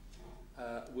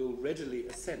patch will readily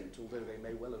assent, although they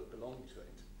may well have belonged to it,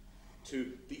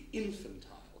 to the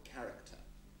infantile character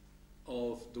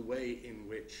of the way in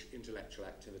which intellectual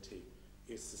activity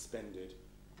is suspended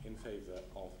in favor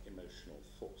of emotional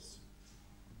force.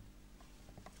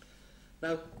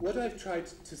 Now, what I've tried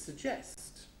to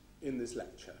suggest in this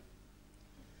lecture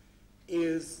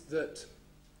is that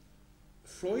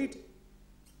Freud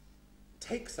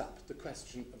takes up the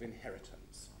question of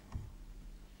inheritance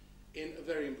in a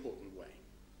very important way.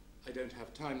 I don't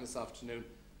have time this afternoon,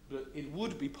 but it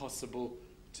would be possible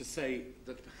to say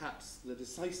that perhaps the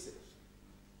decisive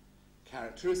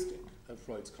characteristic of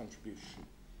Freud's contribution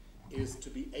is to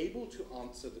be able to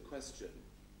answer the question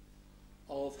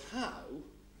of how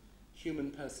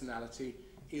human personality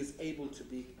is able to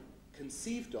be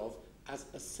conceived of as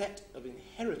a set of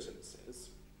inheritances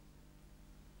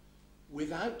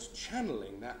without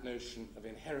channeling that notion of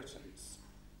inheritance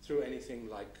through anything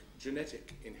like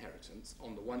genetic inheritance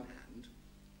on the one hand,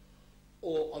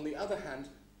 or on the other hand,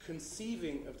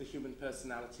 conceiving of the human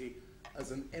personality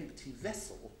as an empty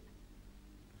vessel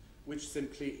which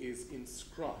simply is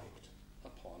inscribed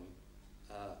upon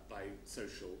by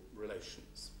social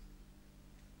relations.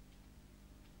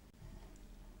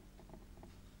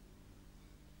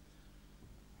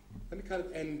 Let me kind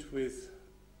of end with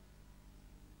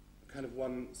kind of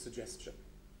one suggestion.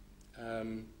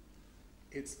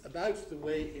 It's about the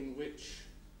way in which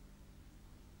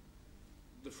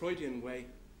the Freudian way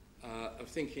of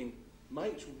thinking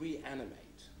might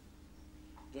reanimate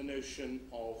the notion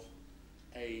of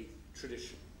a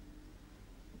tradition.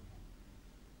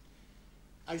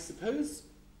 I suppose,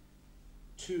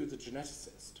 to the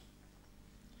geneticist,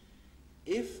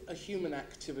 if a human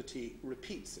activity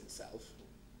repeats itself,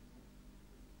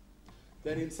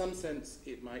 then in some sense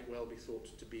it might well be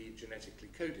thought to be genetically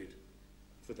coded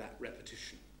for that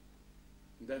repetition.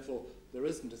 And therefore, there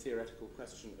isn't a theoretical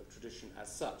question of tradition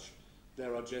as such.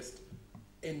 There are just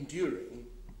enduring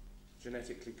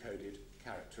genetically coded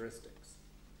characteristics.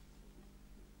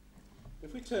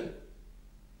 If we turn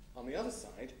on the other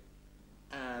side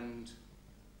and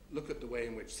look at the way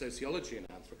in which sociology and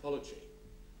anthropology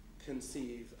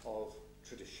conceive of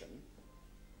tradition,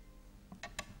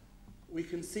 we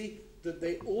can see that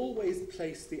they always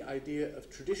place the idea of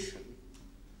tradition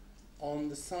on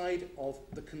the side of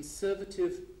the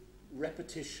conservative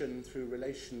repetition through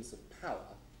relations of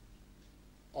power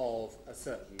of a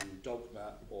certain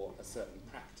dogma or a certain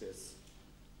practice,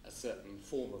 a certain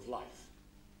form of life.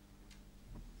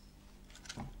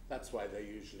 That's why they're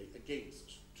usually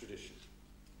against tradition.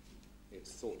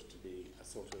 It's thought to be a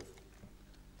sort of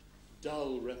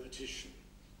dull repetition.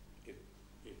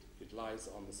 It lies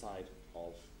on the side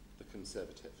of the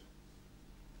conservative.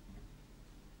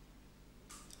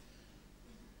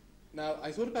 Now,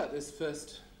 I thought about this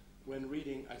first when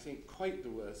reading, I think, quite the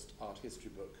worst art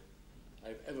history book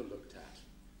I've ever looked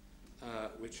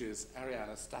at, which is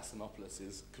Ariana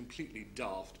Stassinopoulos' completely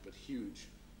daft but huge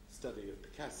study of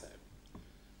Picasso,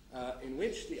 in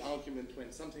which the argument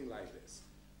went something like this.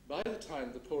 By the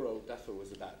time the poor old duffer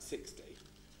was about 60,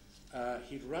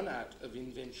 he'd run out of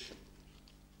invention.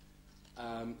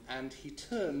 And he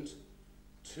turned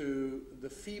to the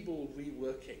feeble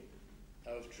reworking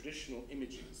of traditional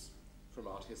images from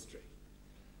art history.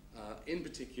 In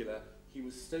particular, he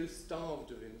was so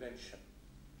starved of invention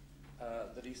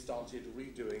that he started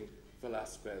redoing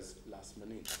Velázquez's Las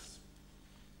Meninas.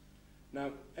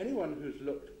 Now, anyone who's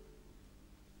looked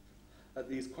at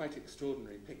these quite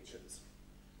extraordinary pictures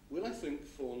will, I think,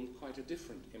 form quite a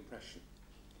different impression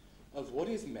of what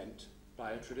is meant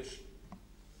by a tradition.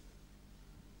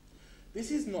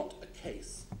 This is not a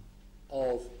case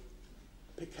of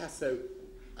Picasso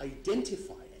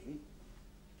identifying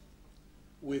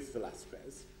with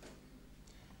Velázquez,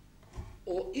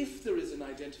 or if there is an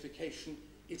identification,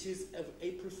 it is of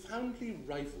a profoundly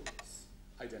rivalrous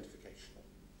identification,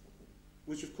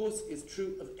 which of course is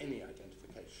true of any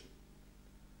identification.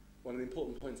 One of the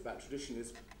important points about tradition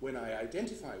is when I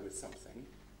identify with something,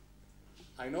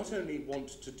 I not only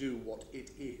want to do what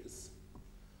it is,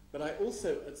 but I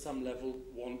also, at some level,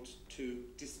 want to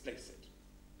displace it.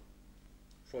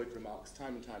 Freud remarks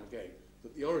time and time again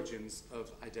that the origins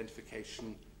of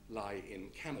identification lie in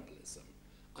cannibalism.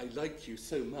 I like you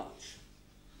so much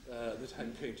that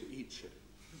I'm going to eat you.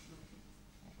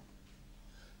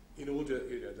 In order,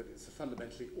 that it's a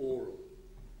fundamentally oral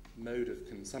mode of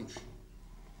consumption.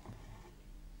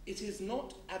 It is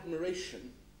not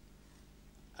admiration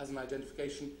as an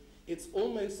identification, it's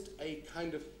almost a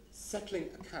kind of settling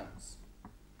accounts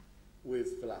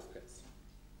with Velázquez.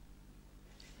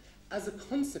 As a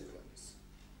consequence,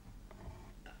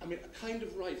 a kind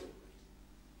of rivalry.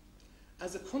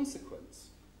 As a consequence,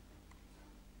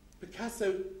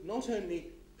 Picasso not only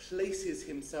places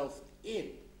himself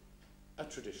in a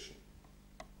tradition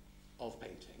of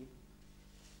painting,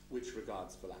 which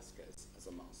regards Velázquez as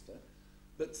a master,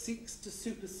 but seeks to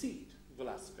supersede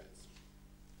Velázquez.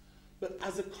 But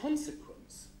as a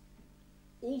consequence,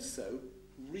 also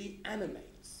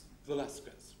reanimates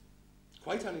Velázquez,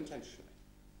 quite unintentionally.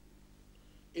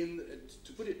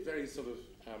 To put it very sort of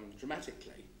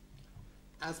dramatically,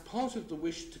 as part of the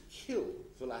wish to kill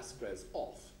Velázquez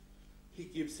off, he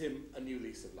gives him a new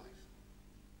lease of life.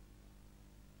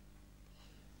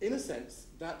 In a sense,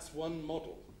 that's one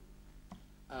model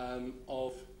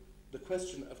of the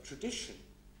question of tradition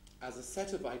as a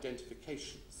set of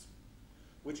identifications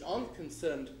which aren't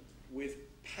concerned with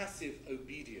passive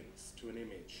obedience to an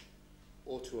image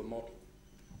or to a model,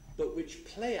 but which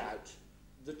play out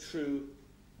the true,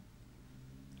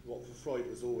 what for Freud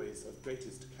was always of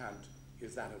greatest account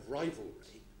is that of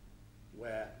rivalry,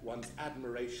 where one's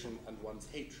admiration and one's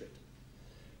hatred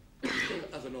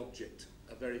of an object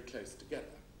are very close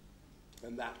together,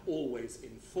 and that always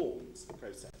informs the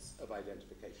process of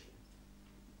identification.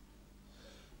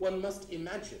 One must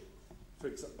imagine,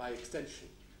 by extension,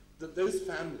 that those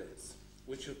families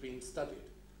which have been studied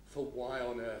for why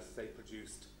on earth they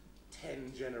produced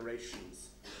 10 generations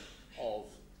of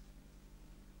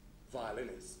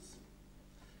violinists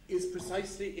is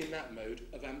precisely in that mode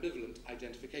of ambivalent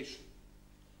identification.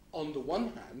 On the one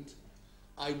hand,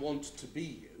 I want to be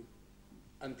you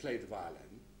and play the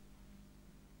violin,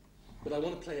 but I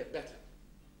want to play it better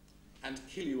and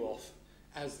kill you off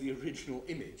as the original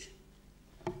image.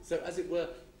 So, as it were,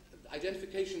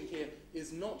 identification here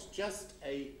is not just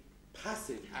a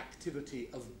passive activity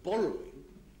of borrowing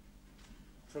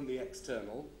from the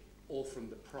external or from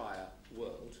the prior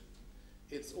world.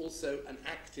 It's also an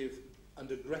active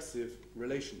and aggressive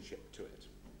relationship to it.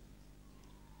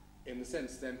 In the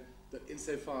sense, then, that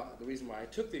insofar, the reason why I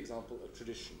took the example of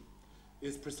tradition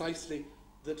is precisely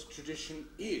that tradition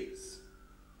is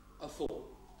a form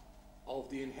of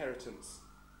the inheritance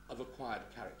of acquired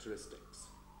characteristics.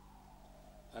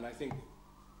 And I think,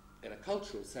 in a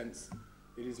cultural sense,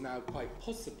 it is now quite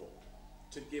possible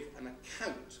to give an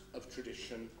account of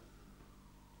tradition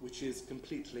which is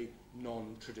completely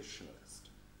non-traditionalist.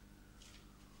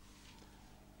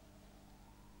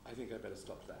 I think I'd better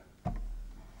stop there.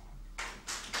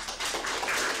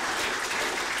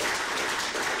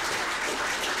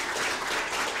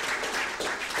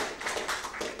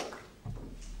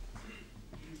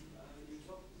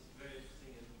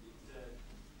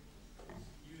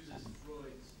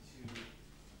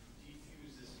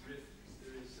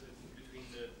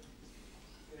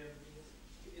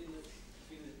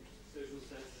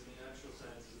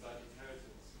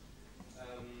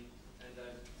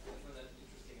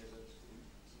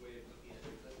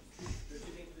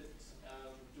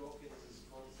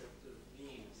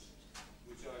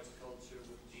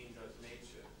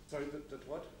 Sorry, that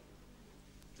what?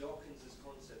 Dawkins's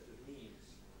concept of memes,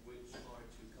 which are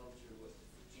to culture what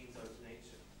genes are to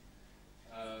nature,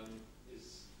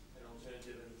 is an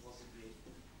alternative and possibly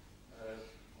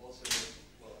also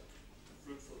a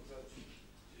fruitful approach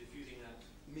to diffusing that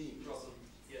memes problem.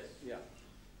 Yes. Yeah.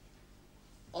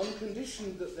 On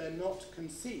condition that they're not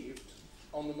conceived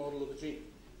on the model of a gene.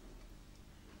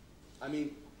 I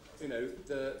mean, you know,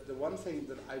 the one thing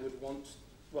that I would want,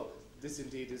 well, this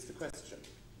indeed is the question.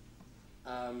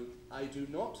 I do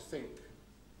not think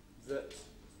that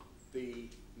the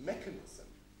mechanism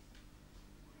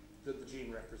that the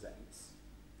gene represents,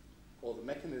 or the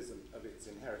mechanism of its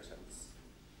inheritance,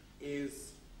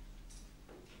 is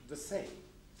the same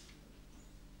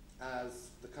as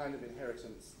the kind of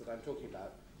inheritance that I'm talking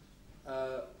about.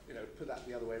 You know, put that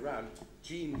the other way around,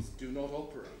 genes do not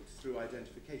operate through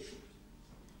identification.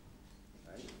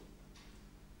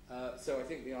 Right? So I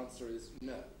think the answer is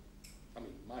no. I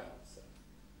mean, my answer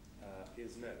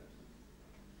is no.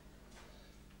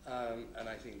 And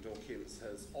I think Dawkins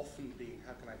has often been,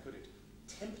 how can I put it,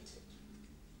 tempted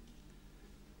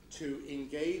to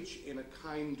engage in a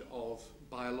kind of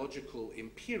biological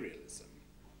imperialism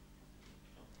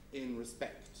in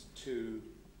respect to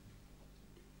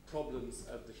problems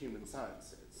of the human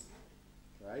sciences,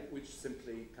 right, which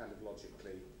simply kind of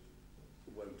logically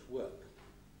won't work.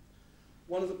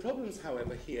 One of the problems,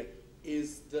 however, here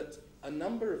is that a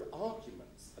number of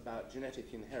arguments about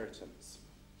genetic inheritance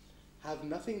have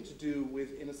nothing to do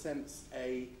with, in a sense,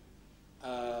 a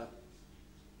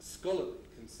scholarly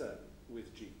concern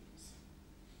with genes.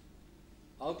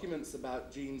 Arguments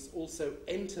about genes also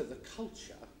enter the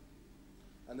culture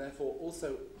and therefore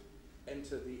also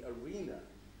enter the arena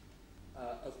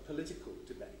of political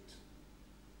debate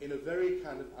in a very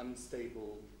kind of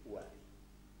unstable way.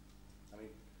 I mean,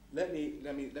 let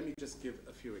me just give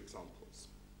a few examples.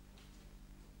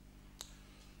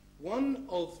 One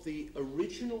of the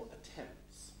original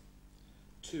attempts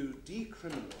to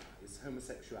decriminalize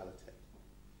homosexuality,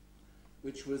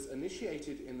 which was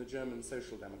initiated in the German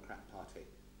Social Democrat Party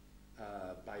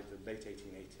by the late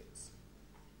 1880s,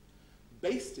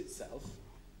 based itself,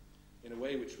 in a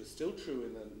way which was still true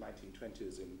in the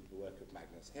 1920s in the work of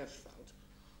Magnus Hirschfeld,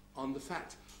 on the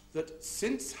fact that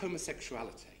since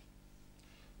homosexuality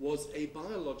was a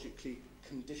biologically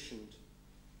conditioned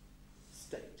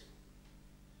state,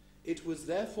 it was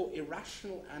therefore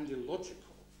irrational and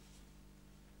illogical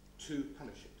to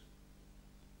punish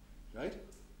it. Right?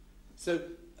 So,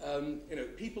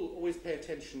 people always pay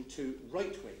attention to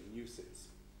right-wing uses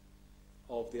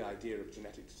of the idea of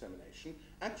genetic determination.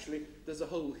 Actually, there's a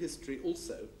whole history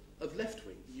also of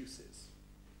left-wing uses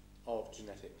of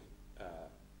genetic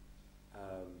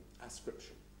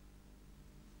ascription.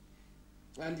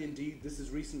 And indeed, this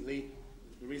is recently,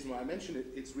 the reason why I mention it,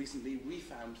 it's recently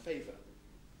refound favour,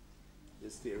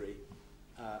 this theory,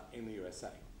 in the USA.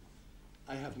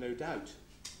 I have no doubt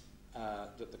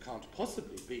that there can't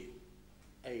possibly be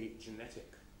a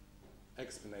genetic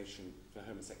explanation for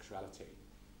homosexuality,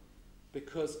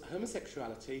 because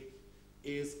homosexuality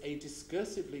is a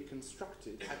discursively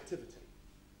constructed activity.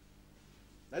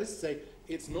 That is to say,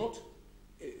 it's not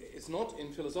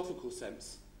in philosophical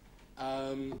sense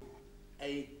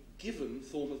a given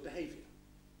form of behaviour.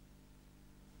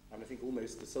 And I think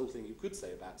almost the sole thing you could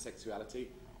say about sexuality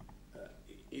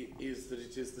is that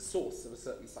it is the source of a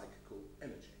certain psychical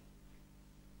energy.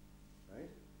 Right?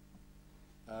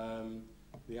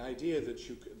 The idea that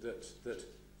that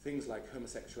things like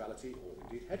homosexuality or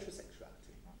indeed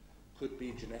heterosexuality could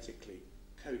be genetically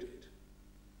coded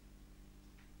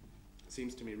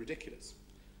seems to me ridiculous.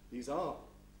 These are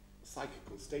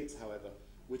psychical states, however,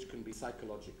 which can be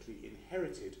psychologically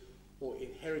inherited or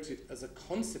inherited as a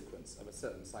consequence of a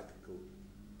certain psychical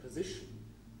position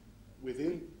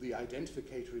within the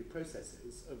identificatory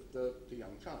processes of the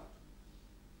young child.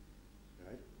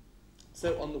 Right?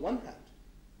 So on the one hand,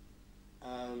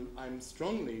 I'm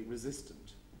strongly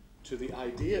resistant to the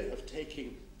idea of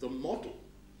taking the model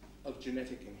of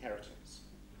genetic inheritance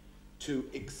to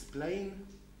explain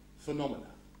phenomena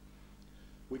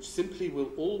which simply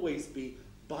will always be,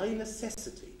 by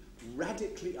necessity,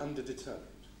 radically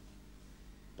underdetermined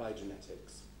by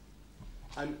genetics.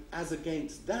 I'm as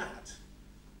against that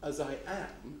as I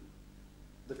am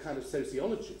the kind of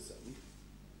sociologism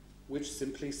which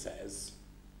simply says,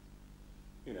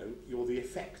 you know, you're the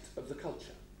effect of the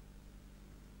culture.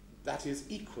 That is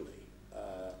equally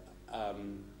a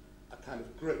kind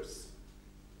of gross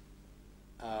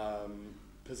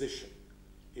position.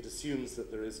 It assumes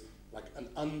that there is like an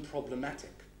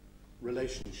unproblematic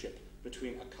relationship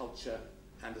between a culture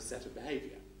and a set of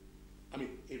behaviour. I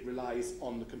mean, it relies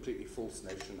on the completely false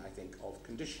notion, I think, of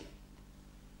conditioning.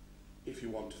 If you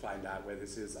want to find out where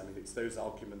this is, I mean, it's those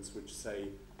arguments which say,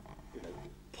 you know,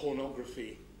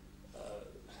 pornography,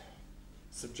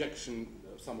 subjection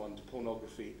of someone to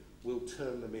pornography will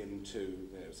turn them into,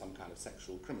 you know, some kind of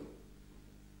sexual criminal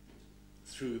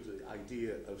through the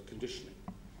idea of conditioning.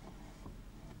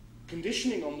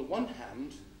 Conditioning on the one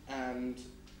hand and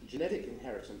genetic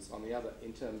inheritance on the other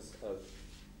in terms of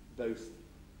both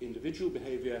individual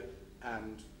behaviour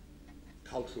and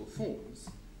cultural forms,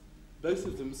 both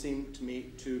of them seem to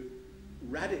me to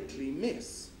radically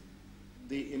miss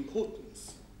the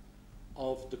importance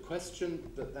of the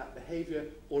question that that behaviour,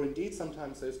 or indeed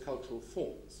sometimes those cultural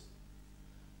forms,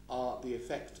 are the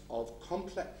effect of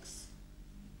complex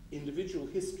individual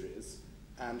histories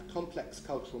and complex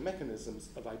cultural mechanisms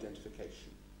of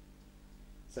identification.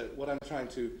 So what I'm trying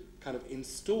to kind of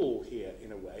install here,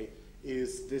 in a way,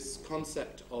 is this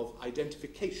concept of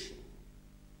identification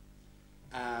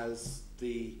as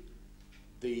the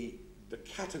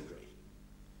category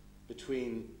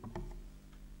between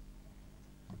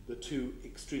the two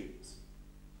extremes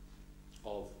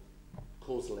of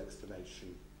causal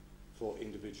explanation for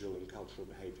individual and cultural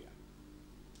behaviour.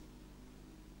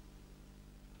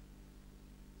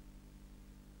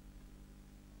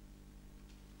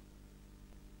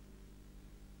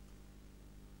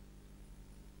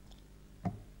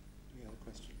 Any other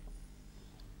question?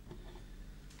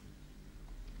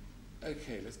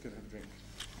 Okay, let's go and have a drink.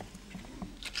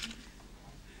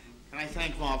 Can I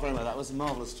thank Mark very much? That was a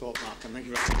marvellous talk, Mark, and thank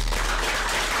you very much.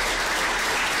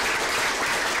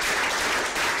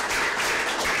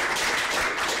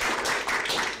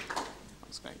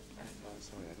 That's great.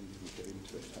 Sorry, I didn't even get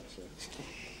into it, actually.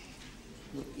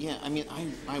 Yeah, I mean,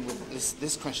 I would,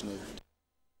 this question is...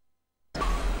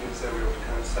 So we were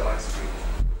kind of sell ice cream.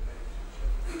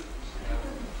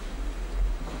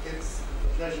 It's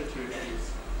a pleasure to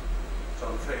introduce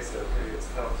John Frazer, who has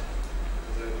helped us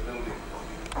over the building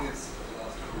is for the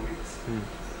last couple of weeks,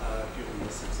 given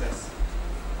the success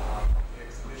of the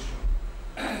exhibition,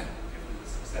 given the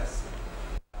success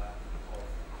of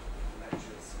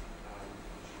lectures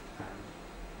and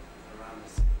around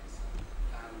the series.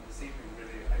 And this evening,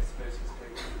 really, I suppose, is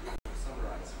going to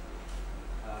summarise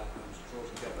and draw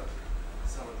together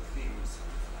some of the themes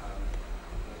that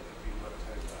have been worked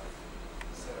over.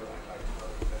 So I'd like to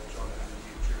welcome both John and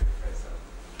you, Julia Frazer.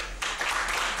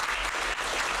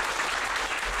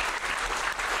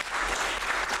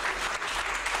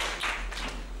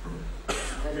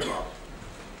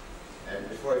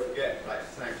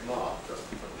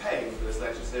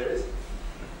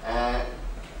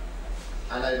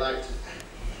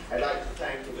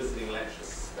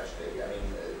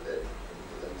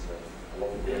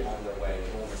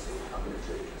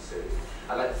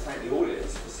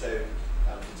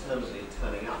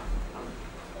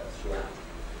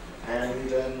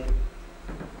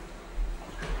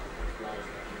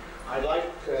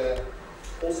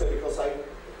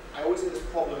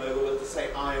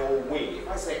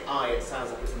 say I, it sounds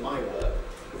like it's my work.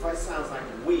 If I sounds like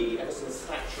we, ever since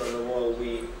Thatcher and the royal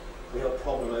we have a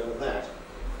problem over that.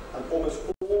 And almost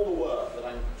all the work that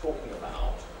I'm talking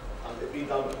about has been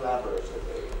done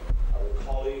collaboratively with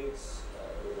colleagues,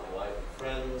 with my wife and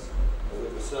friends,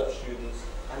 with research students,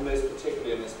 and most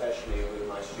particularly and especially with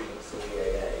my students in the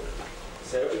AA.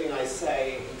 So everything I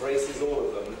say embraces all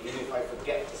of them, even if I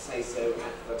forget to say so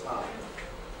at the time.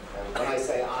 When I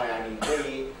say I mean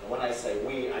we, and when I say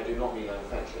we, I do not mean I'm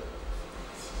Thatcher.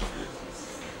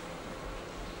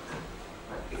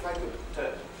 If I could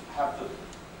have the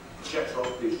projector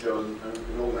off, please, Joe, and we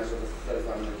can organise over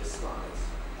 35-minute slides.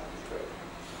 That would be great.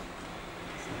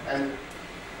 And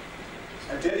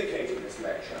I'm dedicating this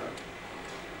lecture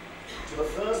to the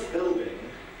first building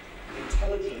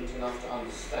intelligent enough to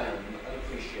understand and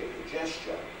appreciate the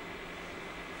gesture.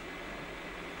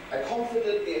 I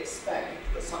confidently expect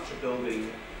that such a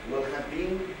building will have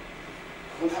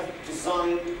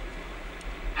designed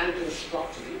and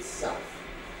constructed itself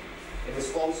in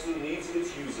response to the needs of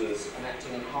its users and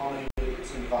acting in harmony with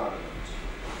its environment.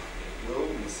 It will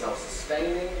be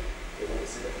self-sustaining, it will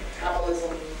exhibit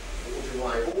metabolism, it will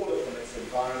derive order from its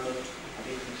environment and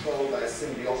be controlled by a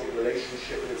symbiotic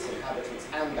relationship with its inhabitants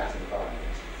and that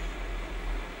environment.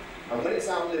 And when it's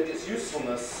outlived its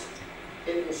usefulness,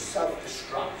 it will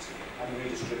self-destruct and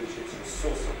redistribute its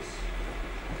resources.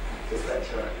 This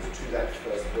lecture is to that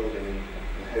first building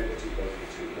and hope that it won't be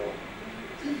too long.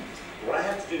 What I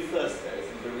have to do first, though, is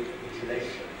a little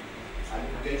recapitulation. I'm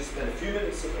going to spend a few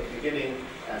minutes at the beginning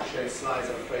showing slides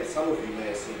I'm afraid some of you may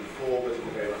have seen before, but in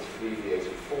a very much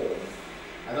abbreviated form.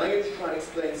 And I'm going to try and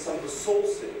explain some of the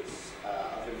sources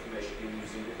of information we're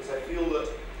using, because I feel that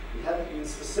we haven't been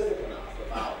specific enough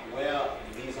about where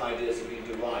these ideas have been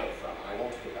derived from. I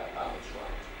want to get that balance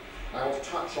right. And I want to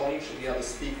touch on each of the other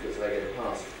speakers as I go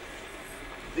past.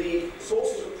 The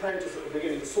Sources Apprentice at the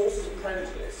beginning, the Sources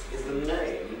Apprentice is the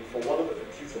name for one of the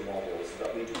computer models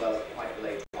that we developed quite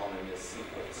late on in this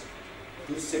sequence,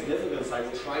 whose significance I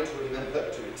will try to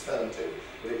remember to return to,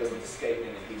 but it doesn't escape me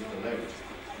in the heat of the moment.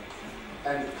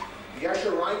 And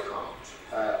Yasha Reichardt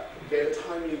gave a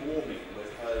timely warning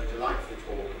with her delightful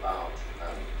talk about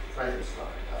Frankenstein,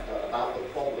 about the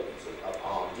problems of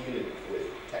our dealing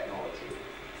with technology,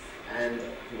 and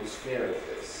he was fear of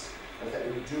this. And that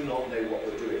we do not know what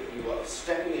we're doing. We were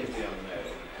stepping into the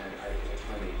unknown, and I was a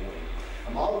timely warning.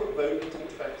 And Margaret Bowden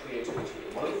talked about creativity.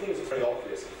 One of the things that's very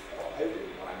obvious, or hoping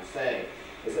what I'm saying,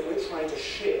 is that we're trying to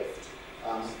shift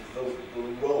the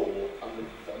role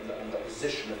and the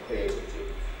position of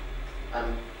creativity.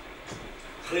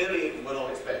 Clearly, we're not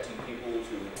expecting people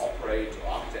to operate, or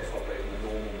architects to operate in a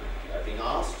normal manner. They're being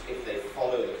asked if they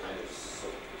follow the kind of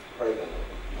sort of program that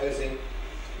we're proposing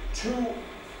to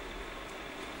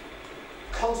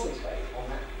concentrate on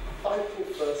that vital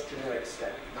first generic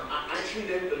step. Now, I actually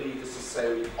don't believe this is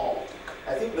so odd.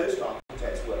 I think most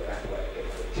architects work that way. They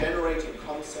have a generating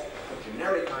concept, a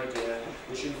generic idea,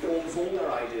 which informs all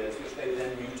their ideas, which they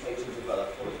then mutate and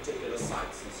develop for particular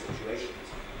sites and situations.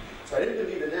 So I don't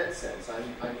believe in that sense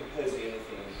I'm proposing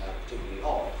anything particularly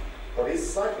odd. What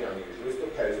is slightly unusual is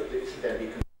propose that it should then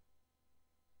be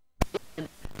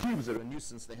cubes are a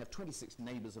nuisance. They have 26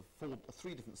 neighbours of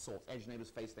three different sorts: edge neighbours,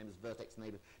 face neighbours, vertex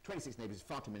neighbours. 26 neighbours is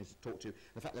far too many to talk to.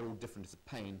 The fact they're all different is a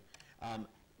pain.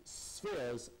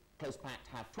 Spheres, close packed,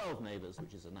 have 12 neighbours,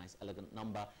 which is a nice, elegant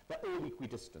number. They're all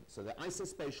equidistant. So they're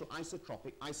isospatial,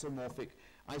 isotropic, isomorphic,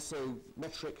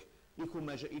 isometric, equal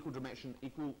measure, equal dimension,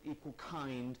 equal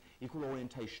kind, equal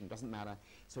orientation, doesn't matter.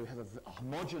 So we have a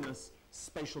homogeneous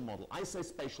spatial model,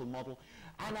 isospatial model,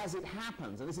 and as it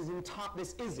happens, and this is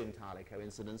entirely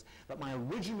coincidence, that my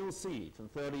original seed from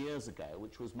 30 years ago,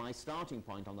 which was my starting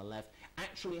point on the left,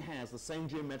 actually has the same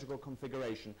geometrical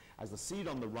configuration as the seed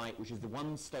on the right, which is the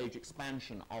one-stage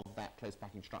expansion of that close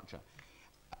packing structure.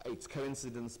 It's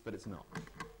coincidence, but it's not.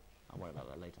 I'll worry about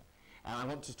that later. And I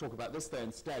want to talk about this, though,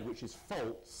 instead, which is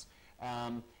faults.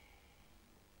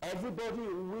 Everybody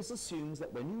always assumes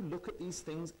that when you look at these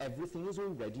things, everything is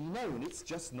already known. It's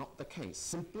just not the case.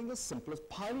 Simply as simple as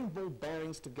piling ball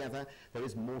bearings together, there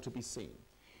is more to be seen.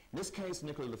 In this case,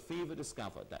 Nicolas Lefebvre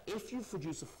discovered that if you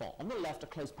produce a fault, on the left are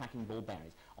close packing ball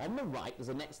bearings. On the right, there's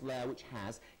a next layer which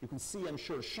has, you can see, I'm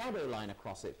sure, a shadow line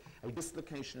across it, a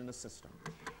dislocation in the system.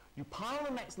 You pile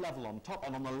the next level on top,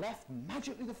 and on the left,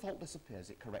 magically the fault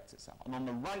disappears, it corrects itself. And on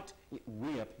the right, it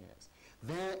reappears.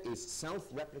 There is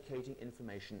self-replicating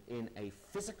information in a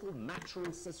physical,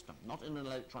 natural system, not in an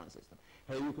electronic system.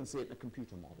 Here you can see it in a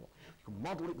computer model. You can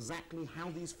model exactly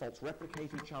how these faults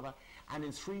replicate each other, and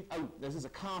in this is a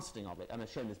casting of it, and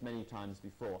I've shown this many times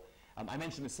before. I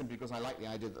mention this simply because I like the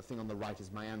idea that the thing on the right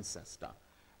is my ancestor.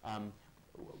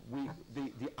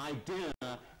 the idea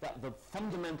that the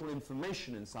fundamental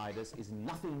information inside us is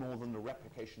nothing more than the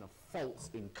replication of faults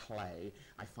in clay,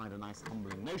 I find a nice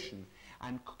humbling notion.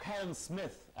 And Cairn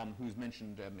Smith, who's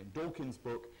mentioned in Dawkins'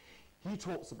 book, he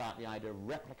talks about the idea of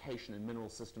replication in mineral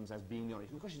systems as being the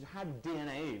origin. The question is, how did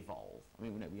DNA evolve? I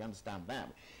mean, we understand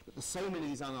that, but there's so many of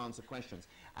these unanswered questions.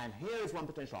 And here is one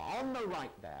potential. On the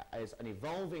right there is an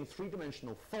evolving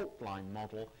three-dimensional fault line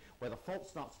model where the fault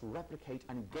starts to replicate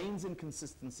and gains in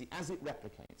consistency as it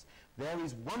replicates. There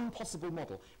is one possible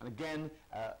model. And again,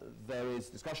 there is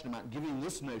discussion about giving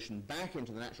this notion back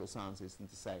into the natural sciences and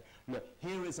to say, look,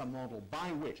 here is a model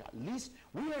by which at least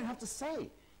we don't have to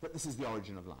say that this is the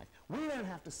origin of life. We don't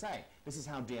have to say this is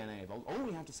how DNA evolved. All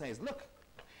we have to say is, look,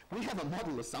 we have a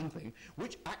model of something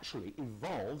which actually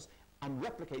evolves and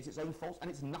replicates its own faults, and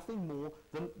it's nothing more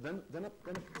than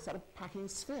a set of packing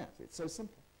spheres. It's so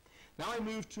simple. Now I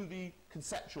move to the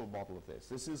conceptual model of this.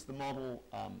 This is the model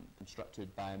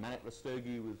constructed by Manit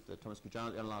Rastogi with Thomas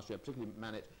Kujanit last year, particularly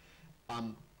Manit,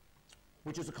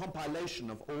 which is a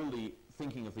compilation of all the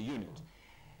thinking of the unit.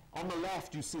 On the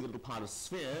left, you see the little pile of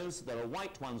spheres. There are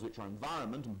white ones which are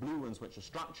environment and blue ones which are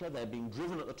structure. They're being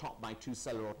driven at the top by two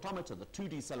cellular automata. The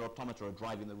 2D cellular automata are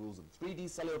driving the rules of the 3D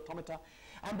cellular automata.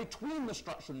 And between the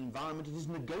structure and environment, it is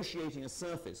negotiating a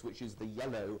surface, which is the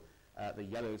yellow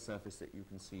surface that you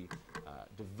can see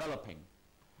developing.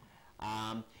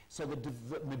 So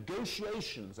the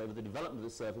negotiations over the development of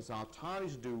the surface are entirely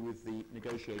to do with the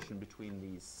negotiation between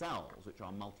these cells, which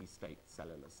are multi-state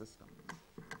cellular systems.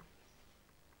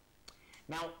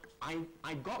 Now,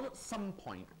 I got at some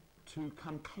point to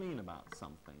come clean about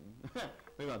something.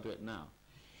 Maybe I'll do it now.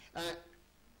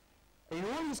 In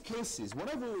all these cases,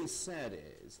 what I've always said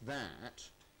is that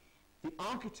the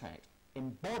architect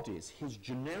embodies his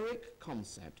generic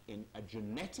concept in a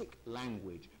genetic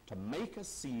language to make a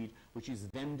seed which is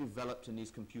then developed in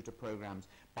these computer programs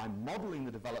by modeling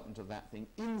the development of that thing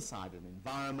inside an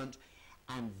environment,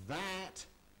 and that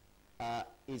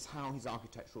is how his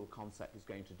architectural concept is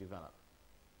going to develop.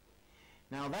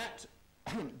 Now that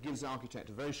gives the architect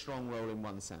a very strong role in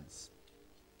one sense,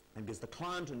 and gives the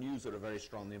client and user a very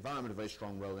strong, the environment a very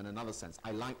strong role in another sense.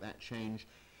 I like that change,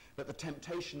 but the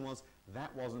temptation was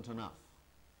that wasn't enough.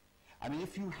 I mean,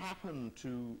 if you happen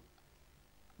to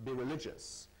be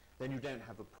religious, then you don't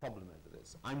have a problem over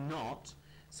this. I'm not,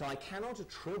 so I cannot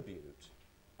attribute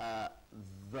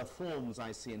the forms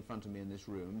I see in front of me in this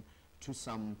room to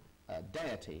some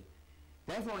deity.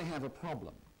 Therefore, I have a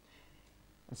problem.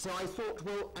 And so I thought,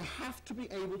 well, I have to be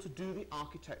able to do the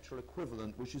architectural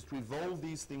equivalent, which is to evolve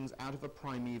these things out of a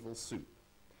primeval soup.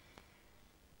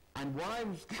 And what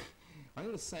I'm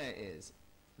going to say is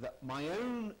that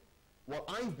what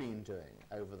I've been doing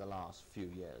over the last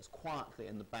few years, quietly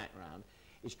in the background,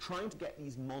 is trying to get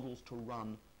these models to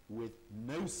run with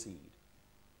no seed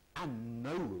and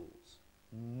no rules,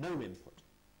 no input.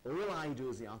 All I do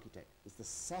as the architect is to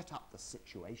set up the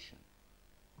situation.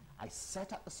 I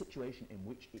set up the situation in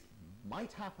which it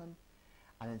might happen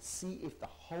and then see if the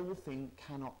whole thing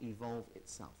cannot evolve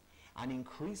itself. And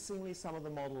increasingly, some of the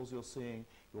models you're seeing,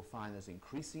 you'll find there's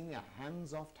increasingly a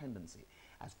hands-off tendency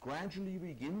as gradually you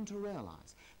begin to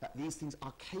realize that these things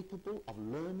are capable of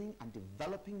learning and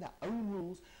developing their own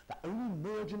rules, their own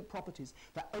emergent properties,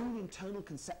 their own internal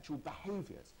conceptual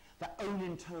behaviors, their own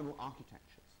internal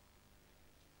architectures.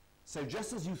 So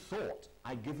just as you thought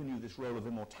I'd given you this role of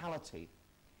immortality,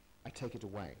 I take it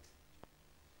away.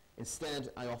 Instead,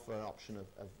 I offer an option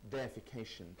of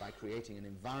deification by creating an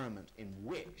environment in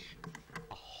which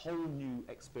a whole new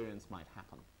experience might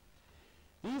happen.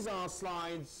 These are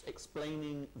slides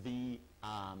explaining the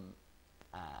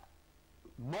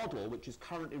model which is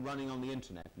currently running on the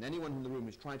internet. And anyone in the room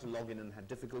who's trying to log in and had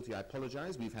difficulty, I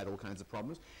apologize. We've had all kinds of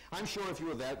problems. I'm sure if you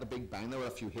were there at the Big Bang, there were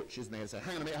a few hitches, and they would say,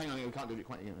 hang on a minute, we can't do it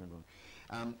quite yet.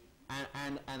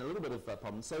 And a little bit of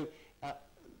problems. So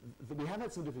we have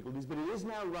had some difficulties, but it is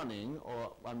now running,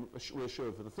 or we're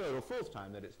sure for the third or fourth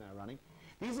time that it's now running.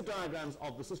 These are diagrams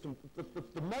of the system.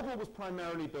 The model was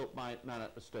primarily built by Manit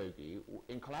Rastogi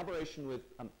in collaboration with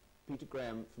Peter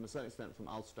Graham, from a certain extent from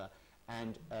Ulster,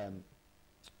 and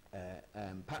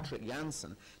Patrick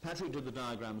Janssen. Patrick did the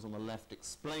diagrams on the left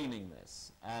explaining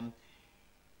this.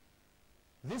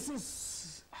 This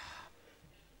is...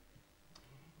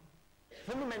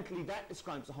 Fundamentally, that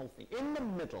describes the whole thing. In the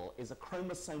middle is a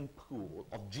chromosome pool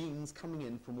of genes coming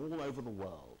in from all over the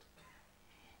world.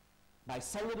 By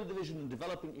cellular division and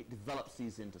developing, it develops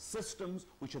these into systems,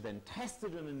 which are then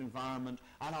tested in an environment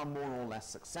and are more or less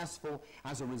successful,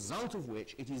 as a result of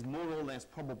which it is more or less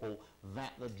probable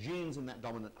that the genes in that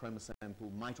dominant chromosome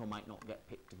pool might or might not get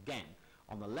picked again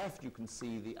On the left, you can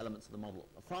see the elements of the model.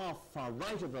 The far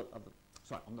right of the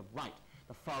on the right.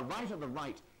 The far right of the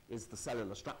right is the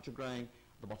cellular structure growing.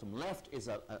 The bottom left is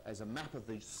a map of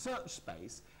the search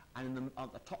space, and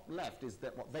at the top left is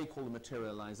what they call the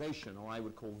materialization, or I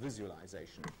would call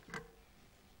visualization.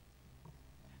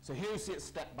 So here you see it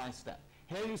step by step.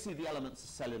 Here you see the elements of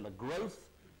cellular growth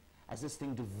as this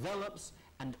thing develops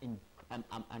and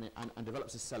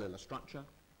develops a cellular structure.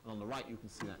 And on the right, you can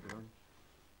see that.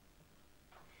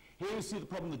 Here you see the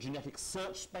problem of the genetic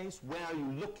search space. Where are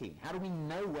you looking? How do we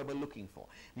know where we're looking for?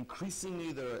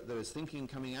 Increasingly, there is thinking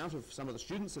coming out of some of the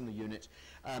students in the unit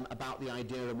about the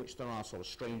idea in which there are sort of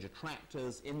strange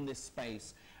attractors in this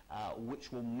space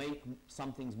which will make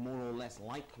some things more or less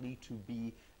likely to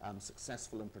be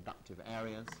successful and productive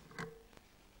areas.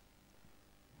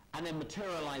 And then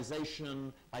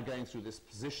materialization by going through this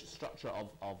position structure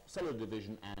of cellular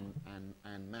division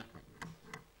and mapping.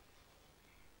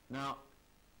 Now,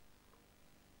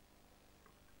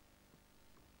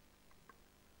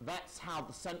 that's how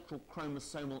the central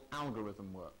chromosomal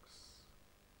algorithm works.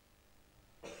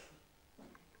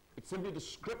 It's simply a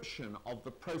description of the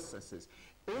processes.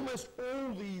 Almost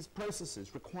all these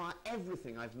processes require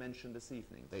everything I've mentioned this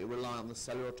evening. They rely on the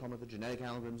cellular automata, the genetic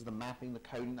algorithms, the mapping, the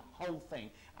coding, the whole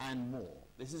thing, and more.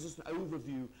 This is just an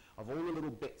overview of all the little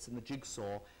bits in the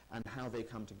jigsaw and how they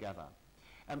come together.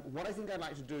 What I think I'd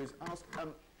like to do is ask,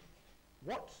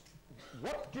 what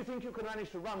do you think you could manage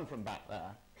to run from back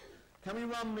there? Can we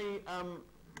run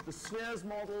the spheres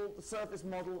model, the surface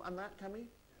model, and that, can we? Yes.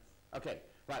 Okay,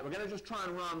 right, we're going to just try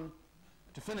and run,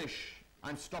 to finish,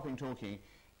 I'm stopping talking,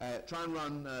 try and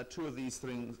run two or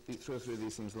three of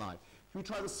these things live. Can we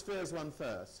try the spheres one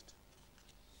first?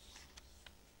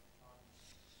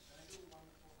 Can I do one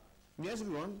beforehand? Yes, if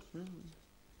you want.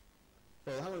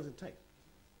 Well, how long does it take?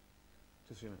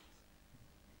 Just a few minutes.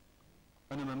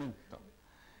 Oh, no, I'm in. Stop.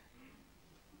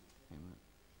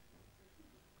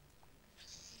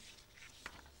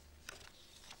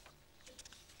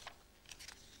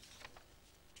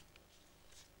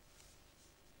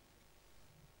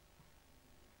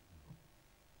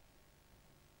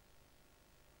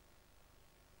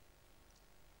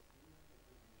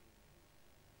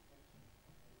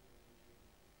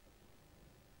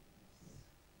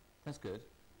 That's good.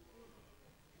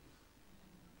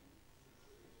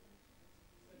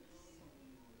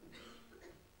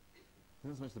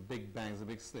 Not so much the big bangs, the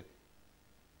big slip.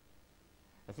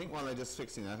 I think while they're just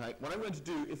fixing that, what I'm going to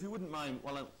do, if you wouldn't mind,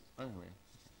 while I'm... Anyway.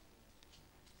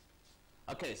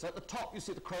 Okay, so at the top you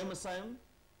see the chromosome.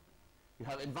 You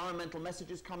have environmental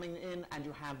messages coming in, and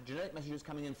you have genetic messages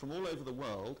coming in from all over the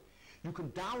world. You can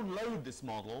download this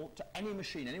model to any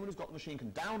machine. Anyone who's got the machine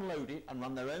can download it and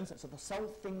run their own. So the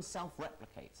thing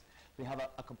self-replicates. We have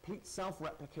a complete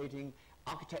self-replicating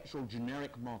architectural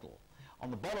generic model. On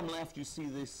the bottom left, you see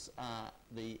this,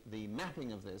 the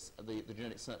mapping of this, the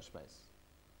genetic search space.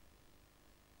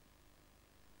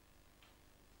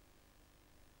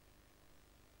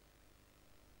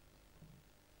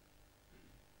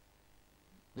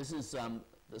 This is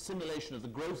the simulation of the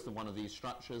growth of one of these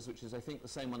structures, which is, I think, the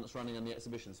same one that's running in the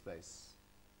exhibition space.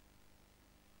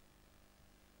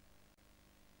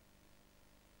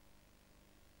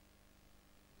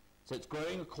 So it's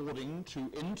growing according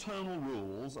to internal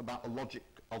rules about the logic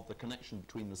of the connection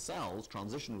between the cells,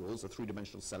 transition rules, a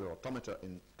three-dimensional cellular automata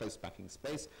in close packing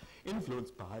space,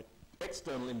 influenced by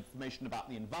external information about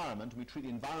the environment, and we treat the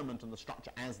environment and the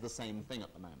structure as the same thing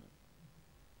at the moment.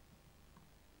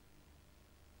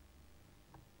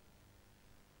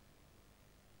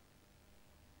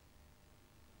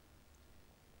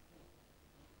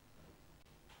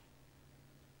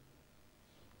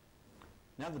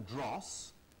 Now the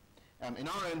dross, in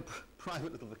our own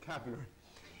private little vocabulary,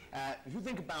 if you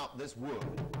think about this wood,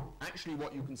 actually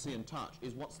what you can see and touch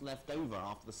is what's left over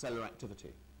after the cellular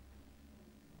activity.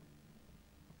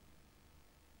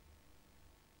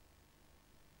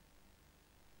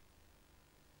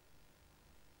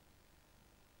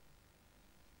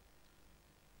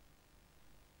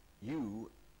 You,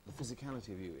 the physicality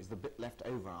of you, is the bit left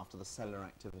over after the cellular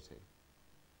activity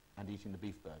and eating the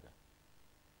beef burger.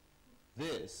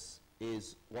 This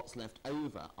is what's left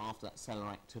over after that cellular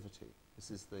activity. This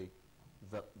is the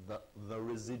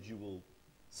residual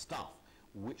stuff,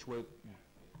 which we're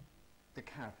the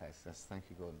carapace. Yes, thank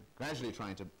you, Gordon. Gradually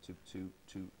trying to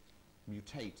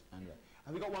mutate. And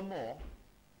have we got one more?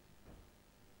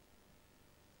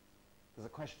 There's a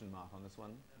question mark on this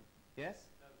one. No. Yes?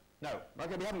 No.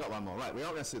 Okay, we haven't got one more. Right, we're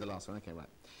not going to see the last one. Okay, right.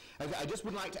 Okay, I just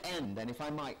would like to end, and if I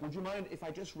might, would you mind if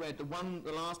I just read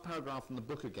the last paragraph from the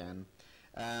book again?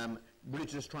 Really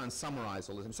just try and summarize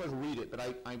all this. I'm sorry to read it, but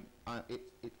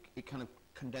it kind of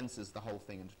condenses the whole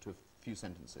thing into a few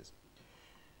sentences.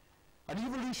 An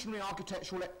evolutionary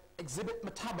architecture will exhibit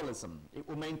metabolism. It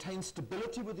will maintain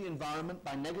stability with the environment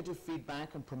by negative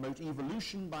feedback and promote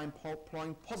evolution by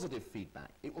employing positive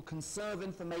feedback. It will conserve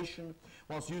information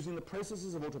whilst using the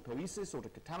processes of autopoiesis,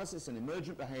 autocatalysis, and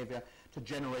emergent behavior to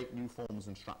generate new forms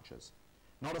and structures.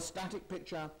 Not a static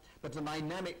picture, but a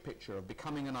dynamic picture of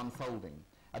becoming and unfolding,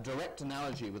 a direct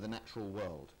analogy with the natural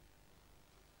world.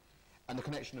 And the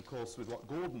connection, of course, with what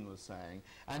Gordon was saying.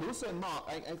 And also, Mark,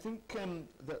 I think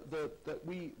that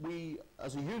we,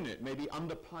 as a unit, maybe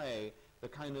underplay the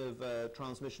kind of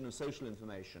transmission of social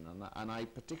information. And I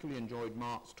particularly enjoyed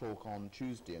Mark's talk on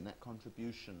Tuesday and that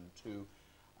contribution to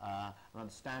an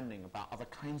understanding about other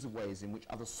kinds of ways in which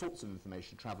other sorts of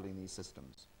information travel in these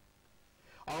systems.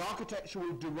 Our architecture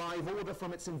will derive order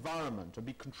from its environment and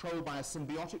be controlled by a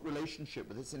symbiotic relationship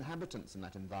with its inhabitants in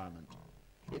that environment.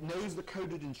 It knows the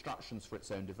coded instructions for its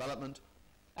own development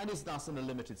and is thus, in a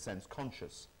limited sense,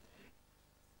 conscious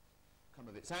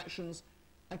of its actions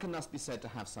and can thus be said to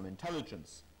have some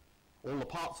intelligence. All the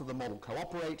parts of the model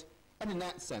cooperate, and in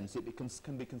that sense it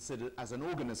can be considered as an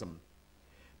organism.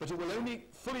 But it will only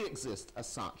fully exist as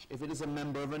such if it is a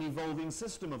member of an evolving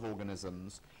system of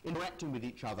organisms interacting with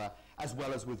each other as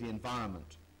well as with the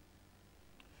environment.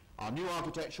 Our new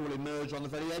architecture will emerge on the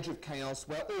very edge of chaos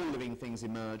where all living things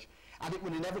emerge, and it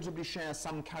will inevitably share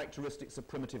some characteristics of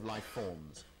primitive life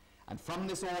forms. And from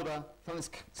this order, from this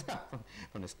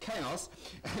chaos,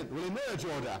 will emerge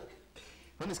order.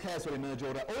 From this chaos will emerge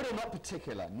order. Order not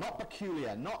particular, not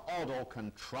peculiar, not odd or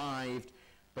contrived,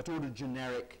 but order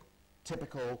generic,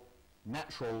 typical,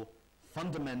 natural,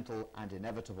 fundamental, and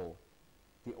inevitable,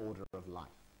 the order of life.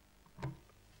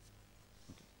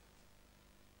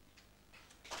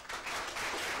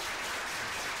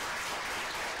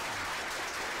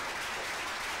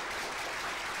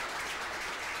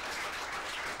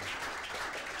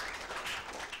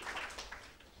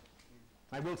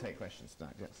 I will take questions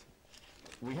tonight, yes.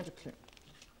 We have to clear.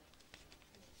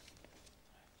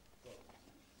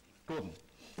 Gordon.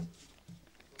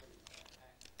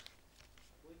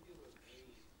 Would you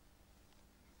agree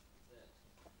that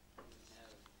we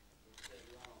have, for so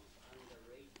long,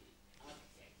 underrated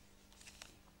architecture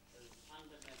as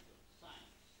fundamental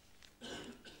science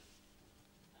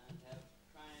and have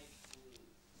tried to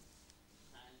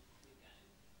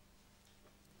scientificise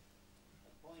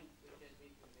a point which I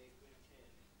think you make very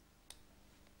clearly?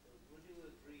 So would you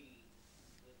agree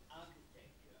that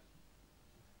architecture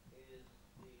is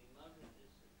the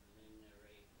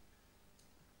multidisciplinary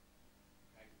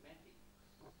pragmatics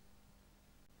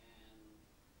and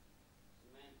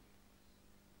semantics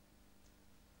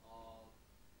of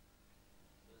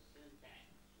the syntax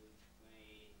which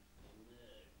may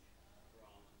emerge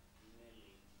from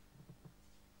merely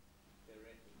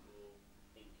theoretical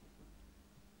thinking?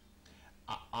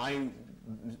 I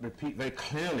repeat very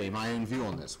clearly my own view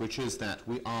on this, which is that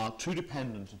we are too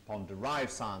dependent upon derived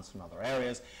science from other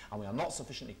areas, and we are not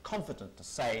sufficiently confident to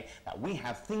say that we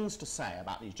have things to say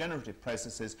about these generative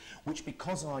processes, which,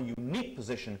 because of our unique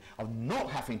position of not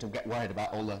having to get worried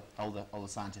about all the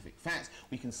scientific facts,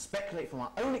 we can speculate from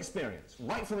our own experience,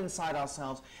 right from inside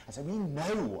ourselves, and say we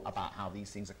know about how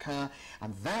these things occur,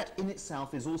 and that in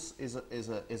itself is also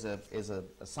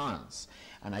a science.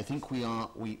 And I think we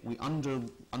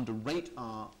underrate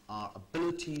our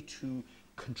ability to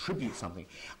contribute something.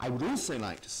 I would also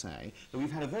like to say that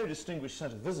we've had a very distinguished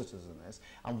set of visitors in this,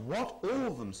 and what all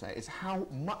of them say is how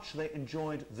much they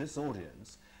enjoyed this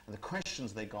audience, and the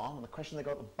questions they got, and the questions they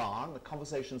got at the bar, and the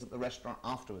conversations at the restaurant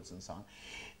afterwards, and so on.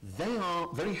 They are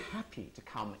very happy to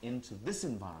come into this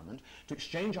environment to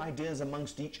exchange ideas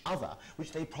amongst each other,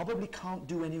 which they probably can't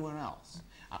do anywhere else.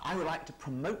 I would like to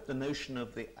promote the notion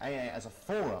of the AA as a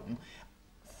forum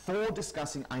for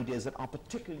discussing ideas that are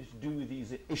particularly to do with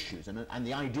these issues, and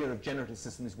the idea of generative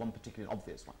systems is one particularly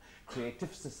obvious one.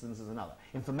 Creative systems is another.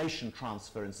 Information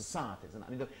transfer in societies, and I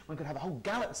mean, one could have a whole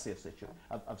galaxy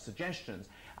of suggestions,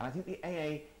 and I think the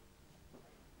AA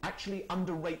actually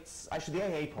underrates, actually the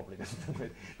AA probably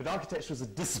doesn't, but architecture as a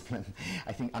discipline,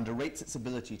 I think, underrates its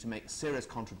ability to make serious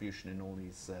contribution in all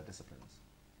these disciplines.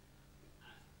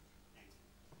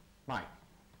 Mike.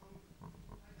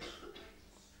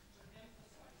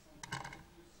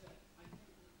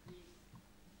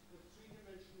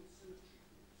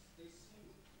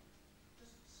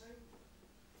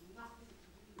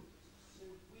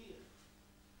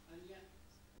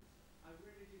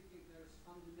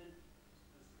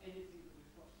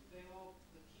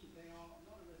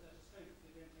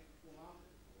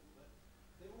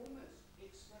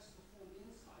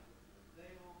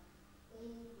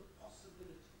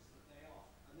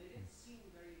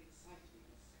 exciting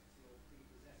or sexy or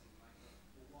prepossessing, like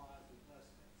the wires and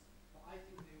perspex. But I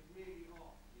think they really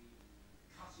are the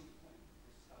cutting point of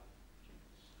this study.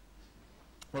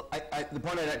 Well, the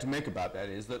point I'd like to make about that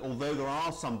is that although there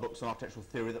are some books on architectural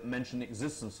theory that mention the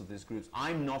existence of these groups,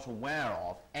 I'm not aware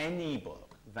of any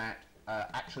book that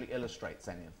actually illustrates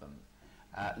any of them.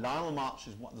 Lionel March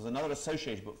is one. There's another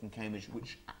associated book from Cambridge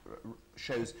which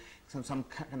shows some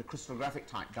kind of crystallographic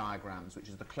type diagrams, which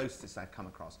is the closest I've come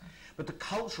across. But the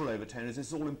cultural overtone is this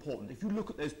is all important. If you look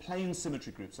at those plane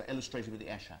symmetry groups that are illustrated with the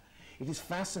Escher, it is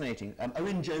fascinating.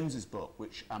 Owen Jones's book,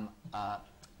 which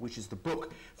is the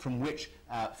book from which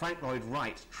Frank Lloyd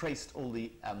Wright traced all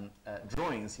the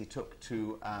drawings he took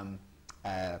to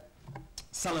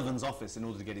Sullivan's office in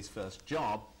order to get his first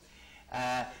job.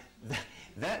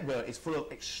 That book is full of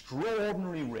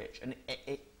extraordinarily rich and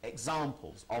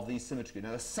examples of these symmetry groups. Now,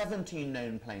 there are 17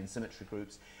 known plane symmetry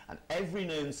groups, and every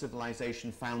known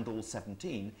civilization found all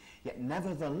 17, yet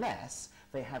nevertheless,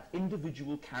 they have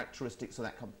individual characteristics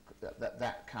of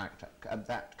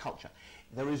that culture.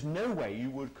 There is no way you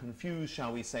would confuse,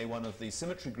 shall we say, one of these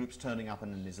symmetry groups turning up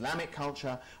in an Islamic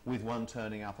culture with one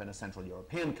turning up in a Central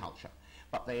European culture.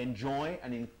 But they enjoy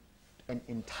and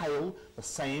entail the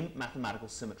same mathematical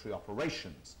symmetry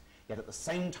operations, yet at the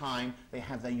same time they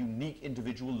have their unique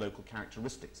individual local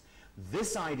characteristics.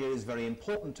 This idea is very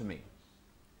important to me.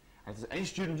 And if there's any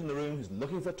student in the room who's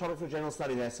looking for a topic for a general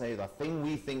studies essay, the thing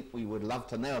we think we would love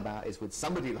to know about is, would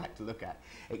somebody like to look at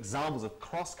examples of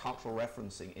cross-cultural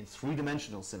referencing in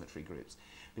three-dimensional symmetry groups?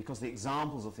 Because the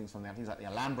examples of things from there, things like the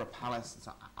Alhambra Palace,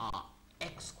 are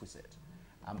exquisite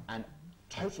and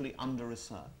totally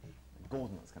under-researched.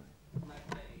 Gordon was coming. Might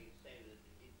I say that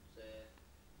it's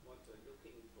what we're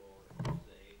looking for is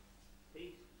a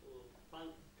peaceful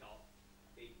functor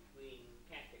between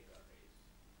categories,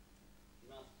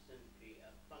 not simply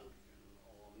a function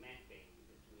or mapping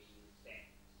between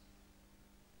sets.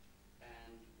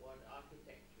 And what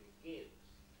architecture gives,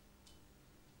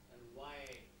 and why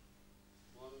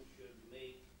one should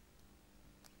make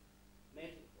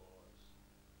metaphors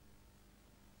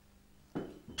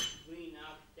between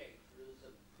architecture as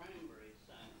a primary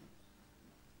science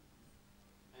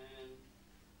and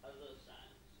other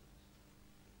sciences,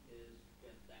 is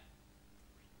just that.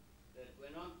 That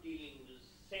we're not dealing with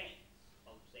sets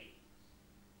of things,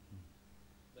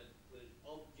 but with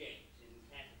objects in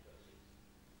categories.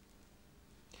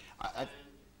 And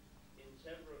in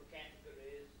several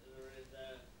categories there is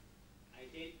a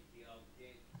identity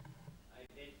object,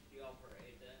 identity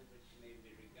operator, which may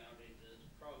be regarded as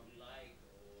frog-like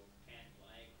or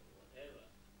cat-like or whatever.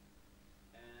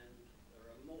 And there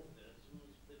are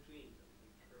morphisms between them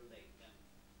which relate them.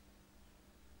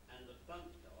 And the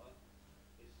functor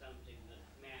is something that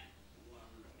maps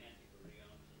one category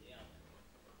onto the other.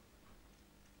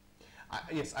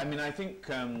 Yes, I mean, I think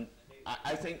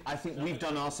we've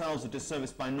done ourselves a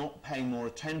disservice by not paying more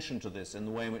attention to this in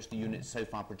the way in which the unit so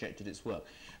far projected its work.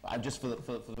 Just for the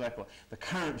record, the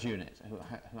current unit, who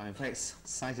I'm very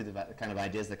excited about the kind of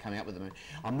ideas they're coming up with at the moment,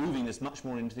 are moving this much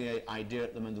more into the idea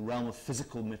at the moment, the realm of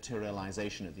physical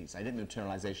materialization of these. I didn't mean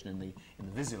materialization in the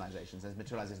visualizations, there's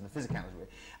materialization in the physicality.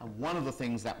 And one of the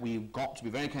things that we've got to be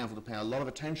very careful to pay a lot of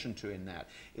attention to in that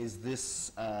is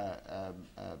this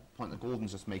point that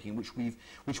Gordon's just making, which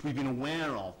we've been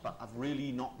aware of, but have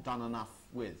really not done enough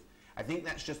with. I think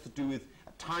that's just to do with,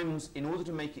 at times, in order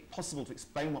to make it possible to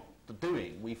explain what they're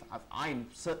doing, I'm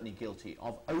certainly guilty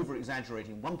of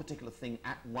over-exaggerating one particular thing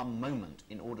at one moment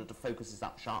in order to focus this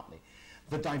up sharply.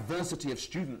 The diversity of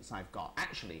students I've got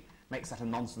actually makes that a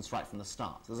nonsense right from the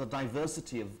start. There's a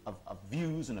diversity of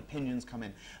views and opinions come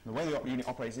in. And the way the unit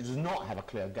operates, it does not have a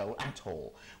clear goal at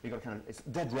all. We've got a kind of, it's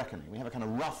dead reckoning. We have a kind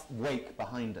of rough wake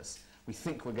behind us. We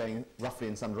think we're going roughly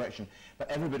in some direction, but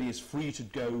everybody is free to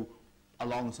go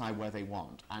alongside where they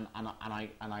want. And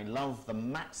I love the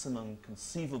maximum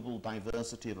conceivable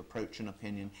diversity of approach and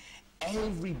opinion,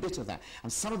 every bit of that.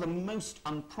 And some of the most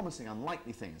unpromising,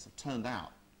 unlikely things have turned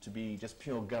out to be just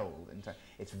pure gold. And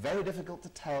it's very difficult to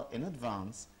tell in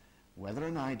advance whether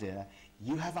an idea,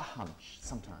 you have a hunch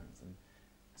sometimes, and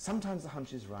sometimes the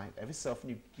hunch is right, every so often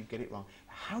you get it wrong.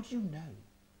 How do you know?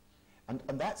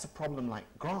 And that's a problem like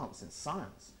grants in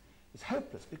science. It's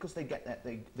hopeless because they get that,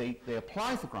 they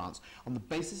apply for grants on the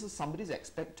basis of somebody's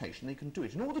expectation they can do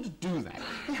it. In order to do that,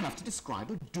 they have to describe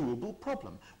a doable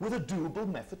problem with a doable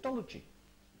methodology.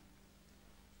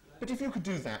 But if you could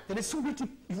do that, then it's already,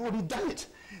 you've already done it.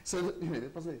 So, that, you know,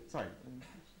 possibly, sorry.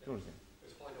 There's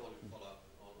a point I wanted to follow up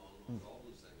on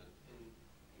Gordon's thing. In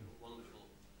your wonderful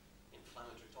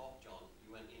inflammatory talk, John,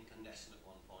 you went incandescent at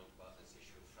one point about this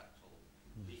issue of fractal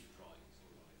leaf drawings.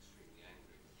 You got extremely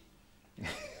angry with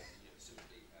the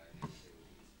sympathy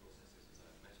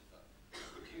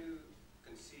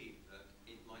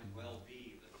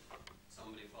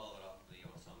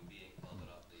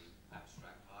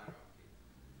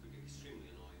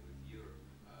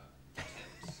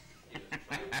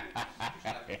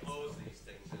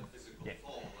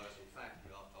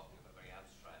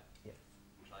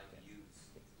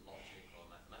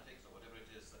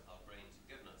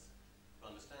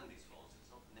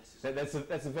That's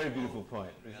a very beautiful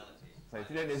point. So if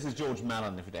you don't, this is George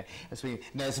Mallon every day.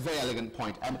 No, it's a very elegant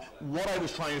point. What I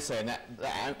was trying to say in that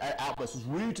outburst was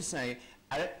really to say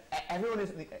everyone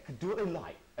can do what they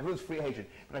like. Everyone's free agent.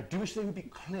 But I do wish they would be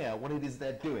clear what it is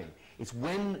they're doing. It's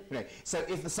when, so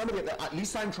if there's somebody up there, at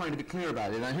least I'm trying to be clear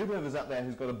about it, and I hope whoever's up there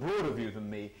who's got a broader view than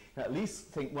me can at least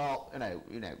think, well,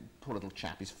 poor little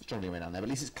chap, he's struggling away down there, but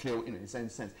at least it's clear, in its own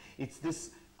sense. It's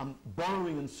this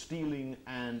borrowing and stealing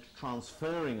and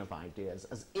transferring of ideas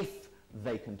as if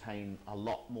they contain a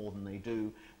lot more than they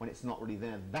do when it's not really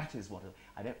there. That is what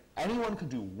anyone can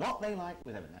do what they like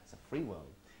with everything. That's a free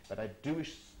world. But I do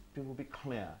wish people would be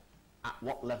clear at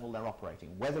what level they're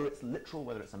operating, whether it's literal,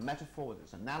 whether it's a metaphor, whether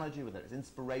it's analogy, whether it's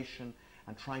inspiration,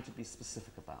 and trying to be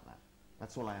specific about that.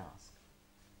 That's all I ask.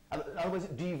 Otherwise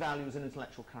it devalues an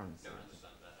intellectual currency. No, I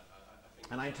understand that. I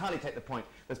think and I entirely take the point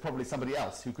there's probably somebody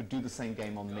else who could do the same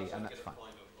game on me, and that's fine.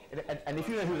 And if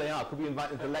you know who they are, could we invite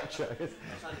them to lecture? I'm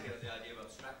trying to get at the idea of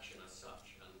abstraction as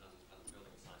such and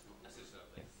building science, not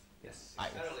necessarily. Yes.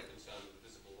 Necessarily concerned with the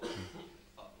visible world,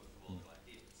 but with formal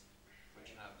ideas,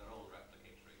 which have their own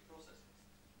replicatory processes.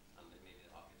 And maybe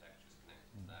the architecture is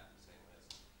connected to that in the same way as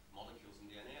molecules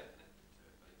and DNA are connected to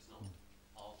it, but it's not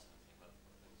ultimately what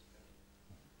things are doing.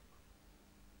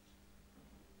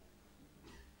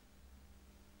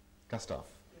 Gustav.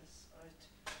 Yes, I'd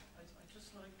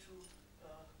just like to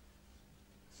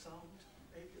sound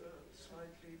maybe a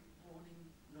slightly warning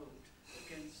note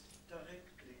against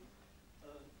directly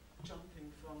jumping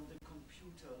from the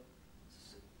computer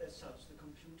as such, the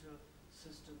computer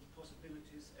system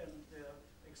possibilities and their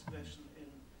expression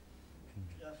in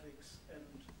graphics and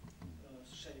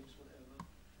shapes, whatever,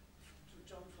 to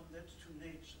jump from that to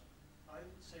nature. I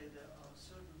would say there are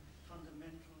certain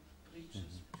fundamental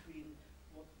breaches between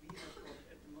what we have got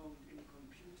at the moment in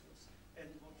computers and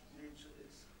what nature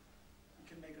is. We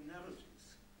can make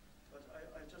analogies, but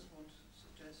I just want to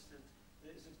suggest that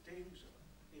there is a danger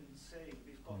in saying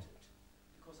we've got it,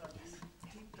 because I think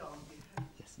deep down we have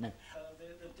it. Yes, no.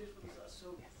 The differences are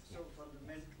so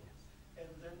fundamental.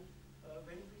 And then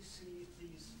when we see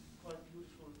these quite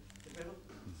beautiful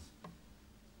developments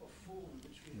of form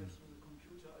which we have through the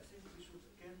computer, I think we should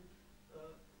again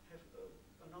have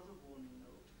another warning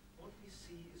note. What we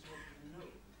see is what we know.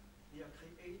 We are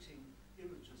creating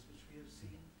images which we have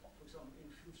seen, for example,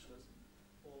 in futurism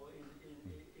or in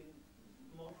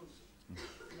models,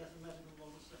 mathematical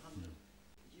models 100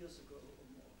 years ago or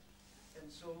more. And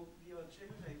so we are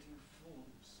generating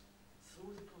forms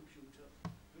through the computer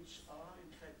which are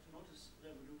in fact not as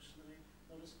revolutionary,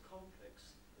 not as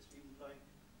complex as we would like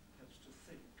perhaps to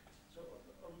think. So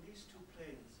on these two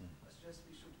planes, I suggest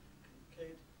we should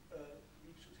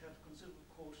have considerable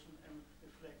caution and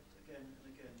reflect again and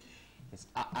again. Yes,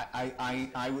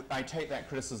 I take that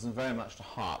criticism very much to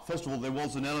heart. First of all, there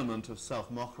was an element of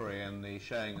self-mockery in the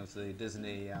showing of the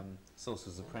Disney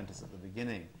Sorcerer's Apprentice at the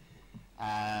beginning.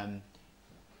 And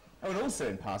also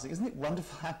in passing, isn't it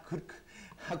wonderful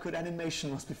how good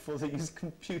animation was before they used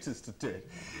computers to do it?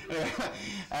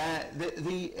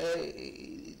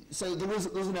 So there was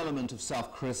an element of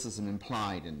self-criticism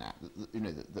implied in that,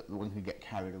 that one can get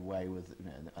carried away with,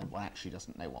 and one actually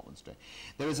doesn't know what one's doing.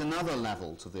 There is another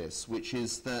level to this, which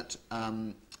is that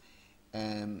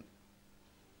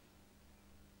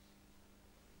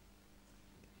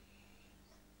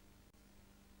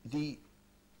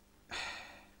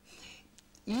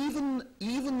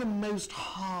even the most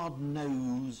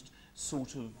hard-nosed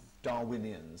sort of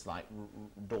Darwinians like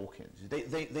Dawkins,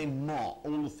 they mock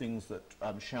all the things that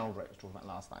Sheldrake was talking about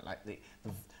last night, like the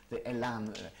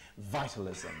elan,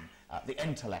 vitalism, the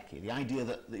entelechy, the idea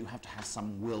that you have to have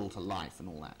some will to life and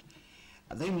all that.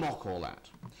 They mock all that.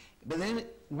 But then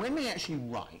when they actually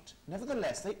write,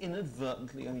 nevertheless, they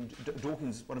inadvertently,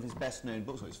 Dawkins, one of his best-known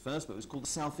books, his first book, was called The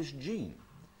Selfish Gene.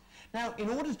 Now, in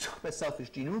order to talk about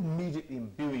selfish gene, you're immediately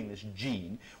imbuing this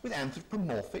gene with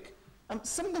anthropomorphic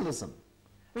symbolism.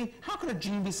 I mean, how can a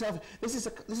gene be selfish? This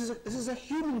is a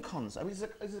human concept. I mean, this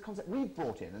is a concept we've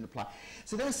brought in and applied.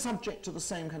 So they're subject to the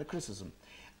same kind of criticism.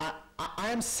 I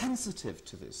am sensitive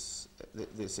to this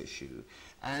issue,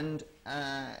 and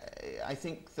I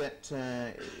think that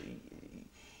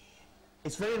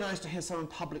it's very nice to hear someone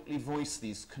publicly voice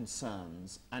these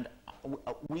concerns, and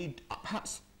we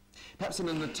perhaps in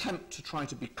an attempt to try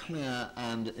to be clear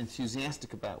and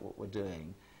enthusiastic about what we're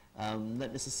doing,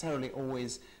 not necessarily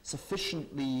always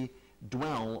sufficiently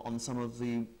dwell on some of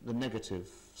the negative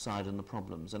side and the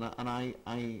problems. And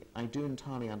I do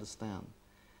entirely understand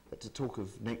that to talk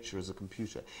of nature as a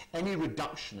computer, any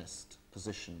reductionist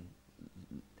position,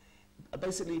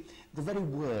 basically the very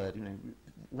word,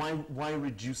 why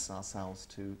reduce ourselves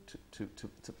to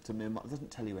mere? It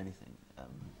doesn't tell you anything.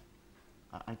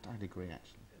 I'd agree,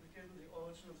 actually. And again, the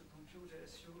origin of the computer,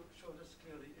 as you showed us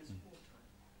clearly, is wartime.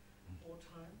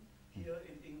 Wartime here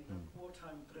in England,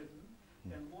 wartime Britain,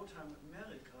 and wartime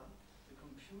America. The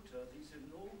computer, these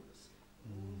enormous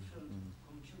moon-filled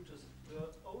computers,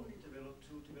 were only developed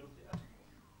to develop the atom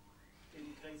bomb in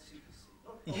great secrecy.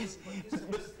 Not only,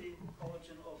 but this is the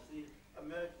origin of the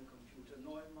American computer,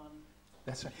 Neumann.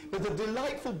 That's right. But the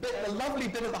delightful bit, the lovely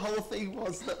bit of the whole thing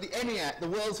was that the ENIAC, the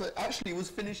world's actually was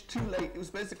finished too late. It was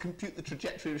supposed to compute the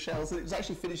trajectory of shells, and it was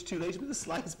actually finished too late with the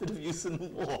slightest bit of use in the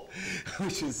war,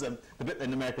 which is the bit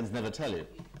that Americans never tell you.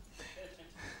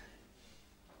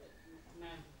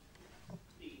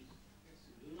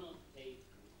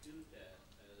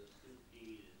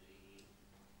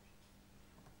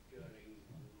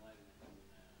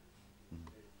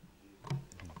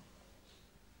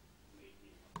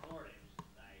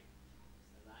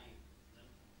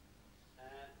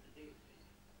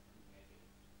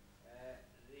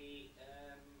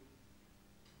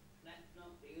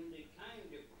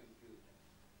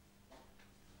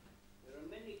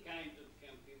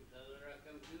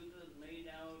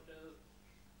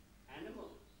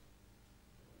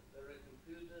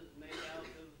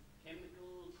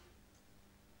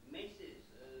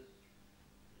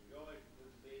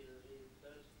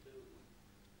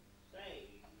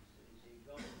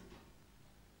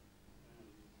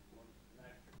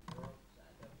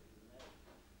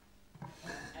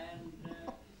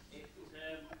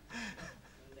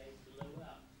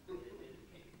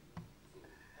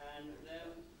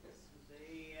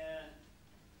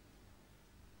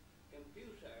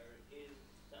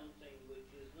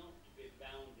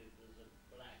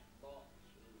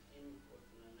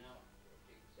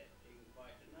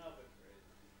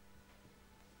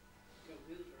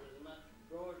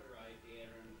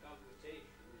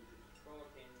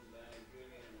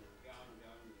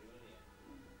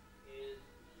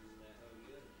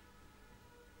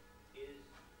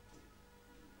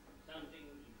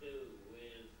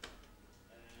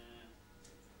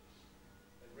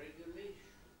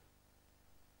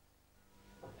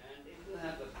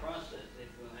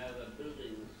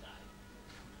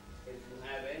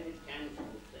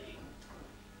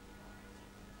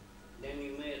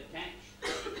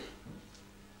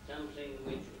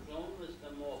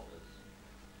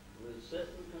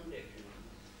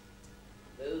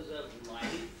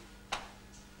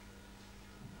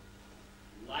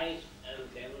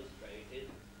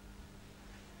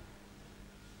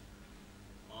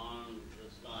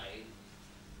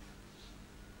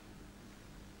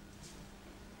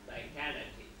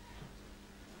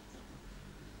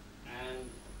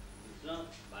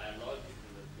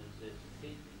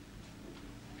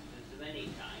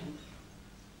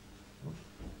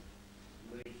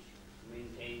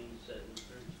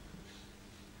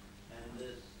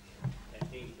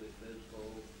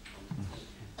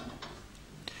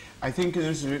 I think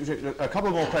there's a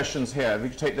couple more questions here. If we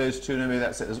could take those two, maybe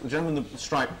that's it. The gentleman in the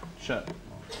striped shirt.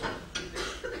 If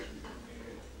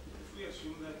we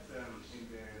assume that in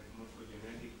the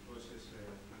morphogenetic process,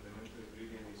 fundamental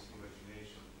ingredient is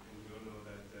imagination, and we all know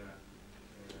that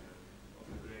of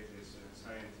the greatest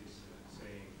scientists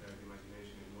saying that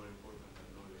imagination is more important than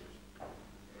knowledge,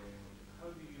 how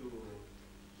do you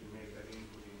make that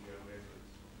input in your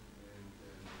methods? And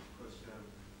because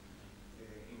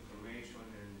information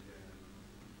and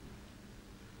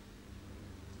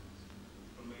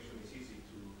information is easy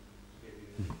to get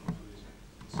it into these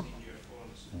singular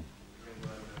forms. When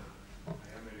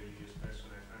I am a religious person,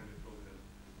 I find the problem.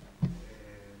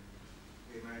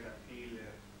 They might appeal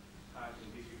hard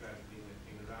and difficult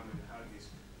in RAM and hard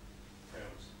disk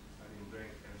terms, but in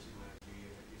brain terms it might be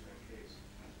a different case.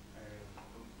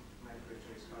 My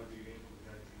question is, how do you input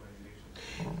that imagination?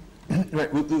 Right,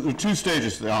 well, there are two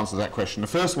stages to the answer to that question. The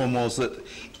first one was that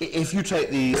if you take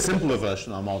the simpler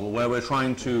version of our model, where we're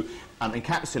trying to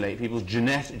encapsulate people's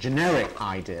generic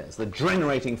ideas, the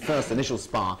generating first initial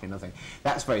spark in a thing,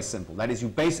 that's very simple. That is, you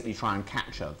basically try and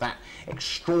capture that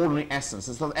extraordinary essence.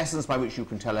 It's the essence by which you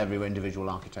can tell every individual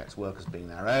architect's work as being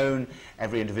their own,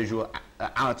 every individuality,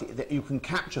 that you can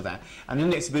capture that. And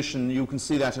in the exhibition, you can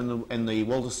see that in the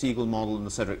Walter Siegel model and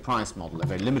the Cedric Price model. They're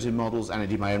very limited models, and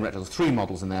indeed my own there's 3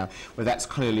 models in there where that's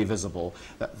clearly visible,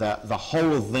 that the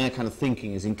whole of their kind of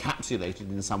thinking is encapsulated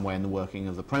in some way in the working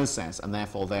of the process, and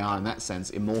therefore they are in that sense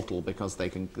immortal because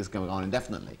this can go on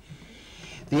indefinitely.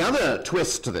 The other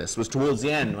twist to this was towards the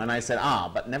end when I said,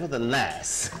 but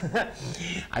nevertheless,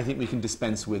 I think we can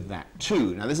dispense with that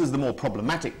too. Now, this is the more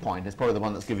problematic point. It's probably the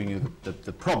one that's giving you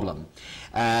the problem.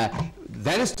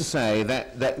 That is to say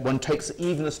that one takes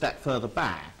even a step further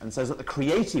back and says that the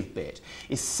creative bit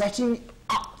is setting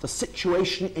up the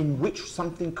situation in which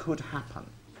something could happen.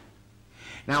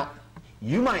 Now,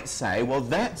 you might say, well,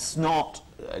 that's not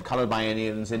coloured by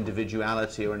anyone's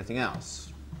individuality or anything else.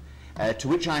 To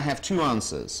which I have two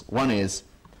answers. One is,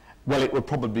 well, it would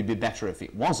probably be better if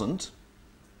it wasn't.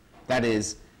 That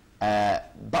is,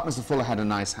 Buckminster Fuller had a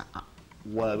nice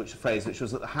phrase, which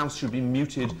was that the house should be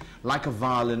muted like a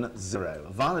violin at 0.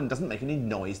 A violin doesn't make any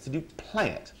noise till you play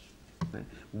it.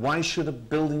 Why should a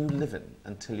building you live in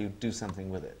until you do something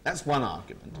with it? That's one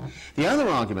argument. The other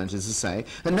argument is to say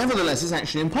that nevertheless it's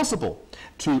actually impossible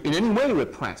to in any way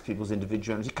repress people's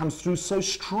individuality. It comes through so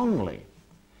strongly.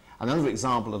 Another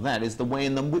example of that is the way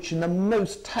in which in the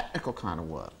most technical kind of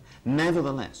work,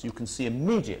 nevertheless, you can see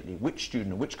immediately which student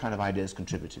and which kind of ideas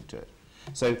contributed to it.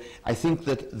 So I think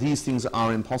that these things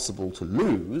are impossible to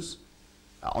lose,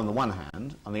 on the one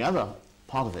hand. On the other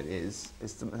part of it is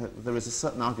there is a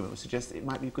certain argument which suggests that it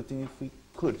might be a good thing if we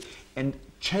could, and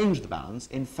change the balance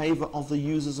in favour of the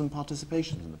users and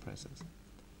participations in the process.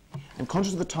 I'm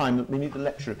conscious of the time that we need the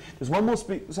lecture. There's one more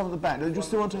some at the back. Do you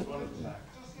still want to...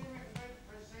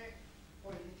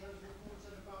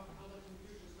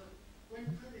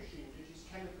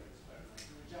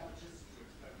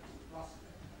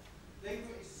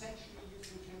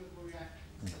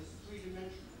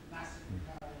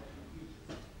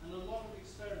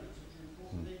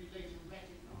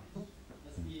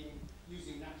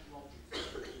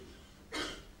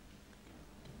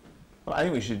 Well, I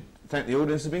think we should thank the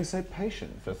audience for being so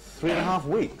patient for 3.5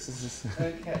 weeks. It's just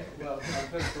Okay, well,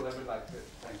 first of all, I would like to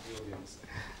thank the audience.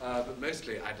 But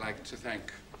mostly, I'd like to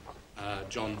thank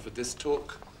John for this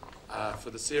talk, for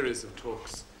the series of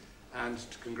talks, and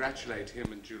to congratulate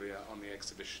him and Julia on the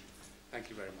exhibition. Thank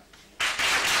you very much.